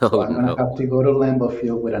 so Oh I'm gonna no. have to go to Lambeau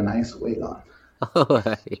Field with a nice wig on. Oh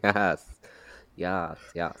yes. Yes,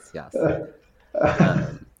 yes, yes.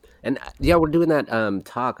 Um, and yeah, we're doing that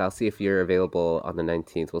talk. I'll see if you're available on the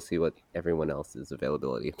 19th. We'll see what everyone else's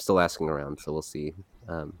availability. I'm still asking around, so we'll see.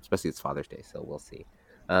 Especially it's Father's Day, so we'll see.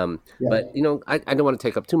 Yeah. But I don't want to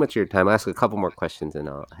take up too much of your time. I'll ask a couple more questions and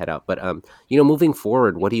I'll head out. But moving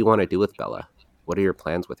forward, what do you want to do with Bella? What are your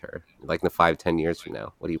plans with her? Like in the 5-10 years from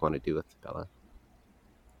now, what do you want to do with Bella?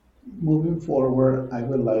 Moving forward, I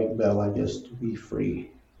would like Bella just to be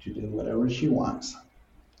free to do whatever she wants.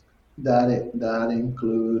 That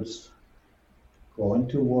includes going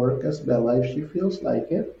to work as Bella if she feels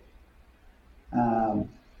like it. Um,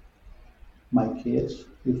 my kids,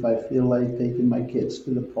 if I feel like taking my kids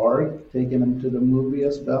to the park, taking them to the movie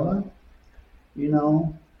as Bella, you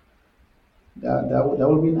know, that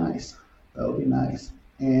would be nice. That would be nice.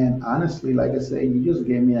 And honestly, like I say, you just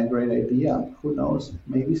gave me a great idea. Who knows?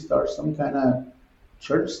 Maybe start some kind of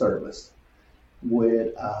church service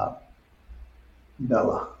with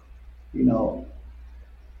Bella. You know,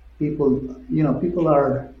 people. People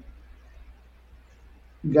are.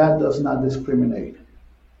 God does not discriminate,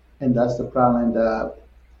 and that's the problem that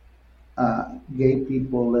gay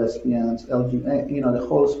people, lesbians, LGBT, the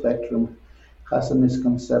whole spectrum has a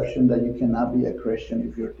misconception that you cannot be a Christian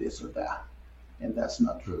if you're this or that, and that's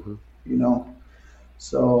not true. Hmm. You know,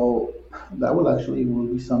 so that will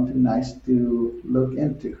be something nice to look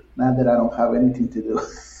into. Not that I don't have anything to do,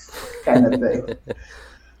 kind of thing.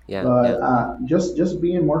 Yeah, But yeah, just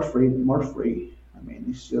being more free, more free. I mean,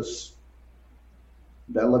 it's just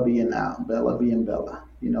Bella being out, Bella being Bella.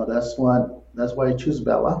 That's why I choose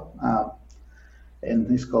Bella. And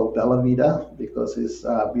it's called Bella Vida because it's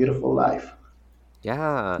a beautiful life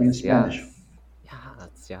in yes, Spanish. yes,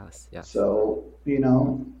 yes, yes, yes. So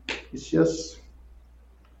it's just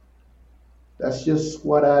that's just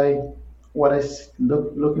what I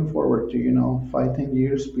looking forward to. 5-10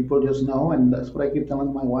 years, people just know, and that's what I keep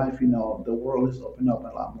telling my wife. The world is opening up a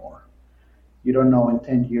lot more. You don't know in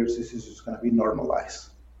 10 years this is just going to be normalized.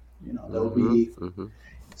 There'll Mm-hmm, be mm-hmm.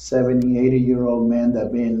 70, 80-year-old men that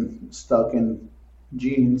have been stuck in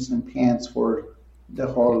jeans and pants for their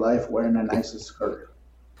whole life wearing a nice skirt.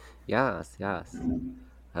 Yes, yes.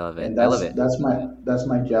 I love it. And I love that's it. that's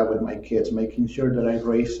my job with my kids, making sure that I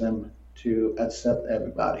raise them to accept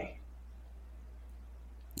everybody.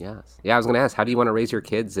 Yes. Yeah, I was gonna ask, how do you want to raise your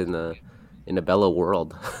kids in the Bella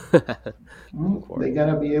world? Moving They forward.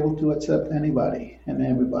 gotta be able to accept anybody and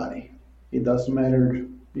everybody. It doesn't matter,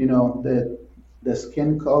 the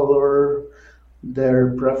skin color,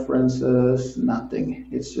 their preferences, nothing.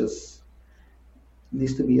 It's just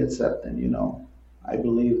needs to be accepted. I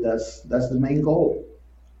believe that's the main goal.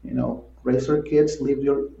 Raise our kids, leave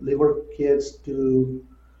our kids to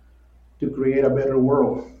create a better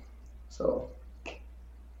world. So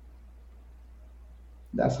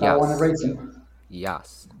that's how I want to Yes. raise them.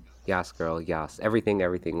 Yes. Yes, girl. Yes. Everything,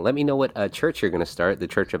 everything. Let me know what church you're gonna start. The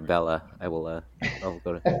Church of Bella. I'll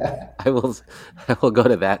go to. I will. I will go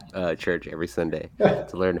to that church every Sunday to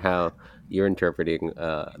learn how you're interpreting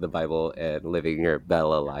the Bible and living your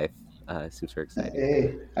Bella life. Super exciting.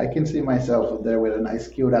 Hey, I can see myself up there with a nice,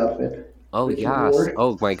 cute outfit, Oh preaching the yes. word.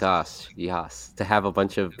 Oh my gosh. Yes. To have a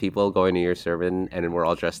bunch of people going to your sermon and we're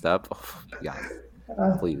all dressed up. Oh, yes.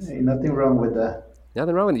 Please. Ain't nothing wrong with that.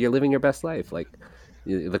 Nothing wrong with it. You're living your best life. Like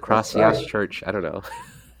the That's Cross Yas right. Church. I don't know.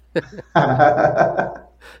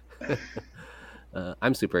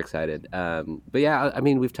 I'm super excited. But yeah, I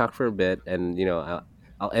mean, we've talked for a bit, and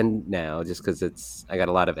I'll end now just because I got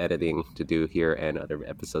a lot of editing to do here and other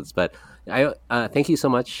episodes. But I thank you so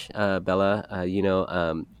much, Bella.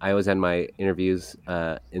 I always end my interviews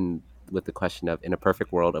in with the question of, in a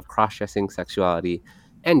perfect world of cross-dressing, sexuality,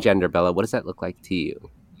 and gender, Bella, what does that look like to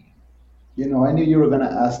you? I knew you were gonna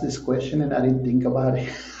ask this question, and I didn't think about it.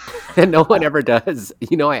 And no one ever does.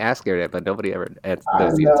 I ask her it, but nobody ever I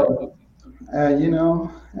knows the answer.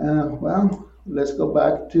 know. Well, let's go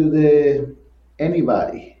back to the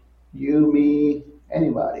anybody, you, me,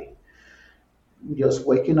 anybody. Just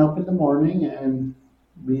waking up in the morning and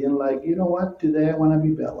being like, you know what, today I want to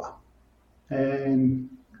be Bella, and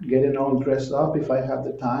getting all dressed up if I have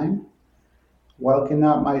the time, walking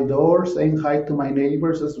out my door, saying hi to my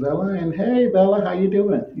neighbors as Bella, and hey Bella, how you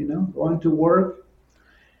doing? Going to work,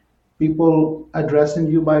 people addressing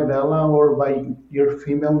you by Bella or by your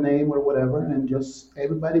female name or whatever, and just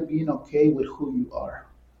everybody being okay with who you are.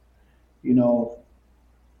 You know,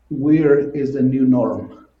 weird is the new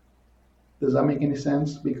norm. Does that make any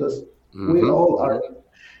sense? Because we Mm-hmm. all Mm-hmm. are,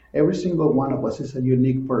 every single one of us is a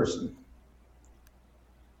unique person.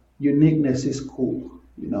 uniqueness is cool.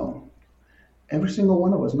 Every single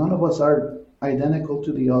one of us, none of us are identical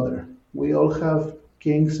to the other. We all have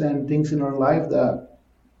kinks and things in our life that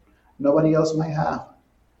nobody else might have.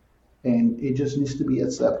 And it just needs to be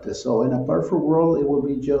accepted. So in a perfect world, it will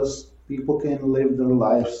be just people can live their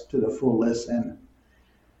lives to the fullest and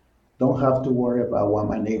don't have to worry about what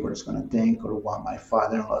my neighbor is going to think or what my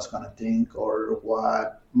father-in-law is going to think or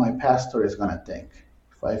what my pastor is going to think.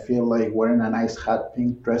 If I feel like wearing a nice hot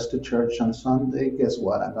pink dress to church on Sunday, guess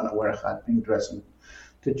what? I'm going to wear a hot pink dress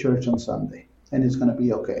to church on Sunday, and it's going to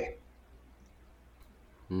be okay.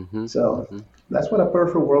 So that's what a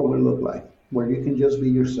perfect world will look like, where you can just be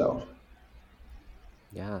yourself.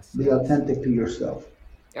 Yes. Be authentic to yourself.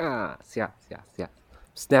 Yes.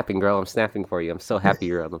 Snapping, girl. I'm snapping for you. I'm so happy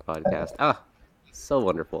you're on the podcast. So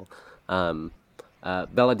wonderful.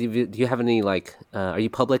 Bella, do you have any, are you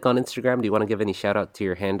public on Instagram? Do you want to give any shout out to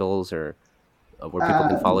your handles or where people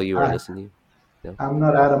can follow you or listen to you? No? I'm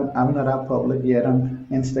not out public yet on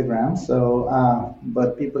Instagram, so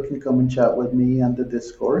but people can come and chat with me on the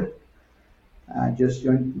Discord. Just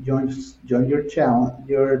join your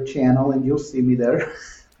channel, and you'll see me there.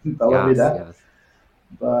 Yes.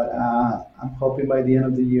 But I'm hoping by the end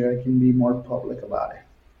of the year I can be more public about it.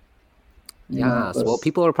 Yes. Well,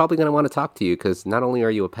 people are probably going to want to talk to you because not only are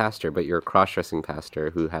you a pastor, but you're a cross-dressing pastor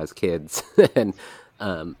who has kids and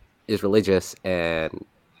is religious and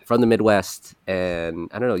from the Midwest. And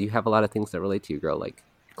I don't know, you have a lot of things that relate to you, girl. Like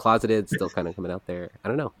closeted, still kind of coming out there. I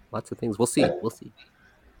don't know. Lots of things. We'll see.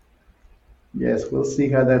 Yes, we'll see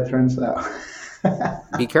how that turns out.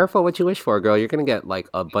 Be careful what you wish for, girl. You're going to get like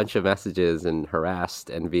a bunch of messages and harassed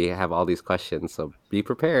and have all these questions. So be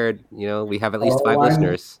prepared. We have at least 5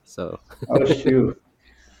 listeners. So. Oh, shoot.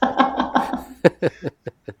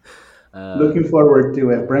 Looking forward to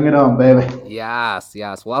it. Bring it on, baby. Yes.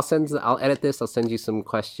 Well, I'll edit this. I'll send you some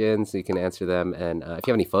questions so you can answer them. And if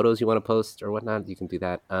you have any photos you want to post or whatnot, you can do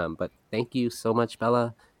that. But thank you so much,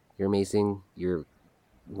 Bella. You're amazing. You're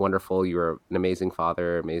wonderful. You're an amazing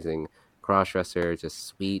father, amazing cross-dresser, just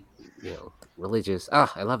sweet, religious.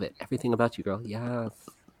 I love it. Everything about you, girl. Yes.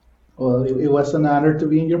 Well, it was an honor to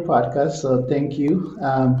be in your podcast, so thank you.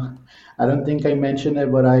 I don't think I mentioned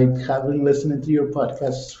it, but I have been listening to your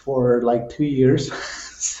podcast for like 2 years.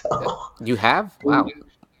 So you have? Wow.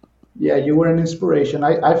 Yeah, you were an inspiration.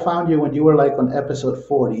 I found you when you were like on episode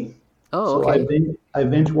 40. Oh, okay. So I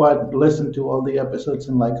listened to all the episodes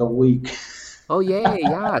in like a week. Oh, yay,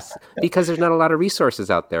 yes. Because there's not a lot of resources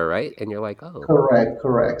out there, right? And you're like, oh.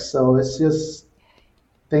 Correct. So it's just,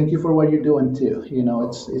 thank you for what you're doing too.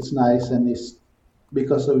 It's nice, and it's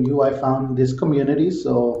because of you I found this community.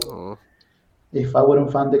 So if I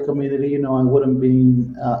wouldn't find the community,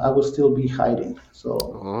 I would still be hiding.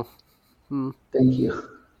 So thank you.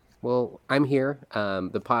 Well, I'm here.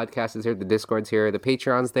 The podcast is here. The Discord's here. The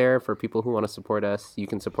Patreon's there for people who want to support us. You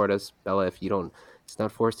can support us, Bella, if you don't. It's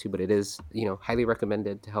not forced to, but it is, highly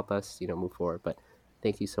recommended to help us, move forward. But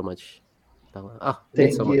thank you so much, Bella. Oh,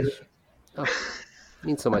 thank you. Much. Oh, it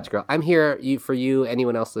means so much, girl. I'm here for you,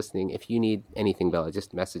 anyone else listening. If you need anything, Bella,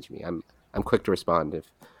 just message me. I'm quick to respond if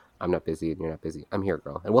I'm not busy and you're not busy. I'm here,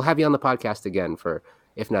 girl. And we'll have you on the podcast again for,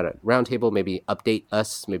 if not a roundtable, maybe update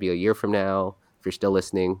us maybe a year from now if you're still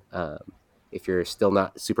listening. If you're still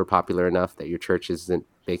not super popular enough that your church isn't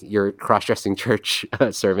big, your cross-dressing church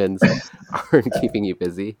sermons aren't keeping you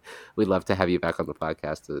busy, we'd love to have you back on the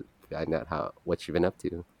podcast to find out what you've been up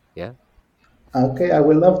to. Yeah. Okay, I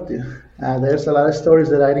would love to. There's a lot of stories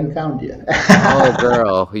that I didn't count yet. Oh,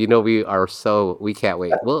 girl, we can't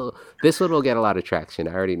wait. Well, this one will get a lot of traction.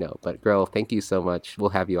 I already know. But girl, thank you so much. We'll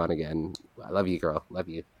have you on again. I love you, girl. Love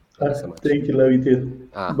you. Thank you so much. Thank you. Love you too.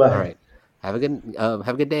 Bye. All right. Have a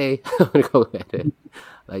good day. I'm gonna go ahead.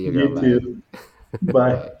 Love you, girl. You too.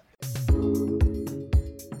 Bye.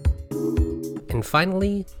 And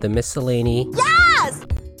finally, the miscellany. Yes!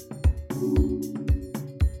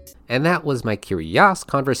 And that was my Curi YAAS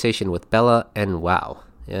conversation with Bella, and wow,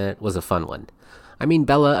 it was a fun one. I mean,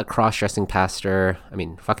 Bella, a cross-dressing pastor,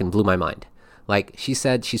 fucking blew my mind. Like, she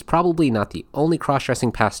said she's probably not the only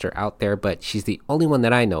cross-dressing pastor out there, but she's the only one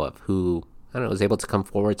that I know of who, was able to come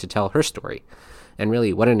forward to tell her story. And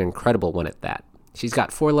really, what an incredible one at that. She's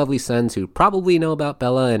got 4 lovely sons who probably know about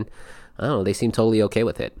Bella, and they seem totally okay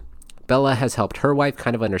with it. Bella has helped her wife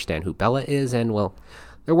kind of understand who Bella is, and well,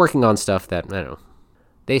 they're working on stuff that,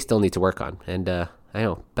 they still need to work on. And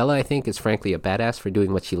Bella, I think, is frankly a badass for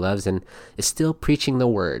doing what she loves and is still preaching the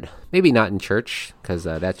word. Maybe not in church, because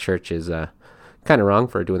that church is kind of wrong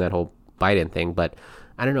for doing that whole Biden thing, but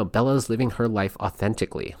Bella's living her life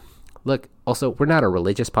authentically. Look, also, we're not a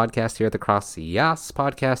religious podcast here at the Cross YAAS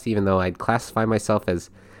podcast, even though I'd classify myself as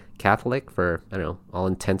Catholic for, I don't know, all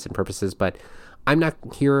intents and purposes, but I'm not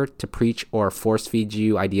here to preach or force feed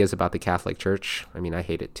you ideas about the Catholic Church. I mean, I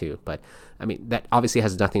hate it too, but I mean, that obviously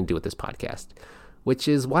has nothing to do with this podcast, which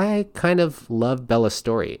is why I kind of love Bella's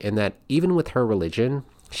story, in that even with her religion,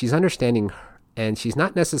 she's understanding and she's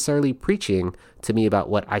not necessarily preaching to me about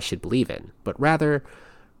what I should believe in, but rather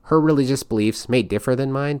her religious beliefs may differ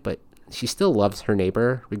than mine, but she still loves her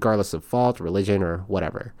neighbor regardless of fault, religion, or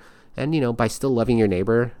whatever. And, by still loving your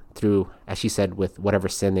neighbor through, as she said, with whatever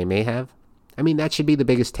sin they may have, I mean, that should be the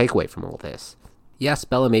biggest takeaway from all this. Yes,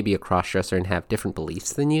 Bella may be a crossdresser and have different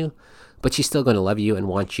beliefs than you, but she's still going to love you and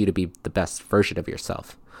want you to be the best version of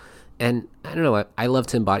yourself. And I don't know, I love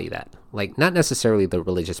to embody that. Like, not necessarily the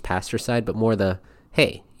religious pastor side, but more the,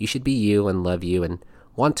 hey, you should be you and love you and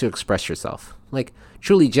want to express yourself. Like,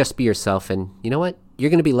 truly just be yourself, and you know what? You're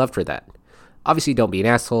going to be loved for that. Obviously, don't be an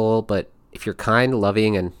asshole, but if you're kind,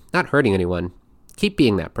 loving, and not hurting anyone, keep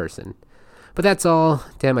being that person. But that's all.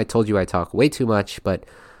 Damn, I told you I talk way too much, but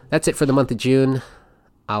that's it for the month of June.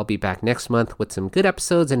 I'll be back next month with some good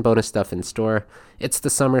episodes and bonus stuff in store. It's the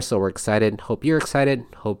summer, so we're excited. Hope you're excited.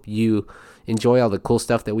 Hope you enjoy all the cool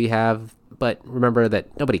stuff that we have. But remember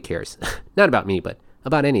that nobody cares. Not about me, but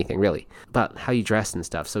about anything, really. About how you dress and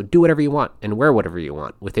stuff. So do whatever you want and wear whatever you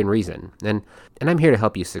want within reason. And I'm here to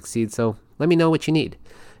help you succeed, so let me know what you need.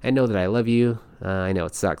 And know that I love you. I know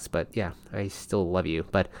it sucks, but yeah, I still love you.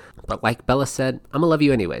 But like Bella said, I'm going to love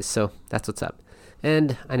you anyways, so that's what's up.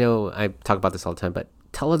 And I know I talk about this all the time, but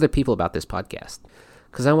tell other people about this podcast,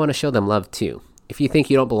 because I want to show them love too. If you think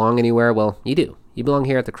you don't belong anywhere, well, you do. You belong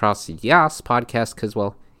here at the Cross YAAS podcast because,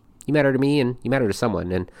 well, you matter to me and you matter to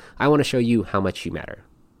someone, and I want to show you how much you matter.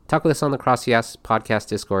 Talk with us on the Cross YAAS podcast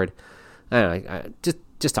Discord. I don't know,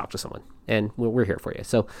 just talk to someone, and we're here for you.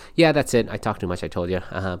 So, yeah, that's it. I talked too much, I told you.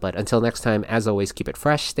 But until next time, as always, keep it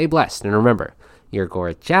fresh, stay blessed, and remember, you're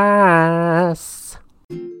gorgeous.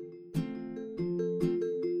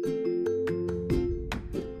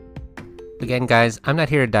 Again, guys, I'm not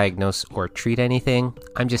here to diagnose or treat anything.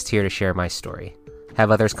 I'm just here to share my story. Have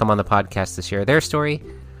others come on the podcast to share their story,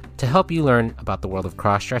 to help you learn about the world of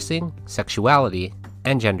cross-dressing, sexuality,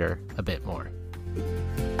 and gender a bit more.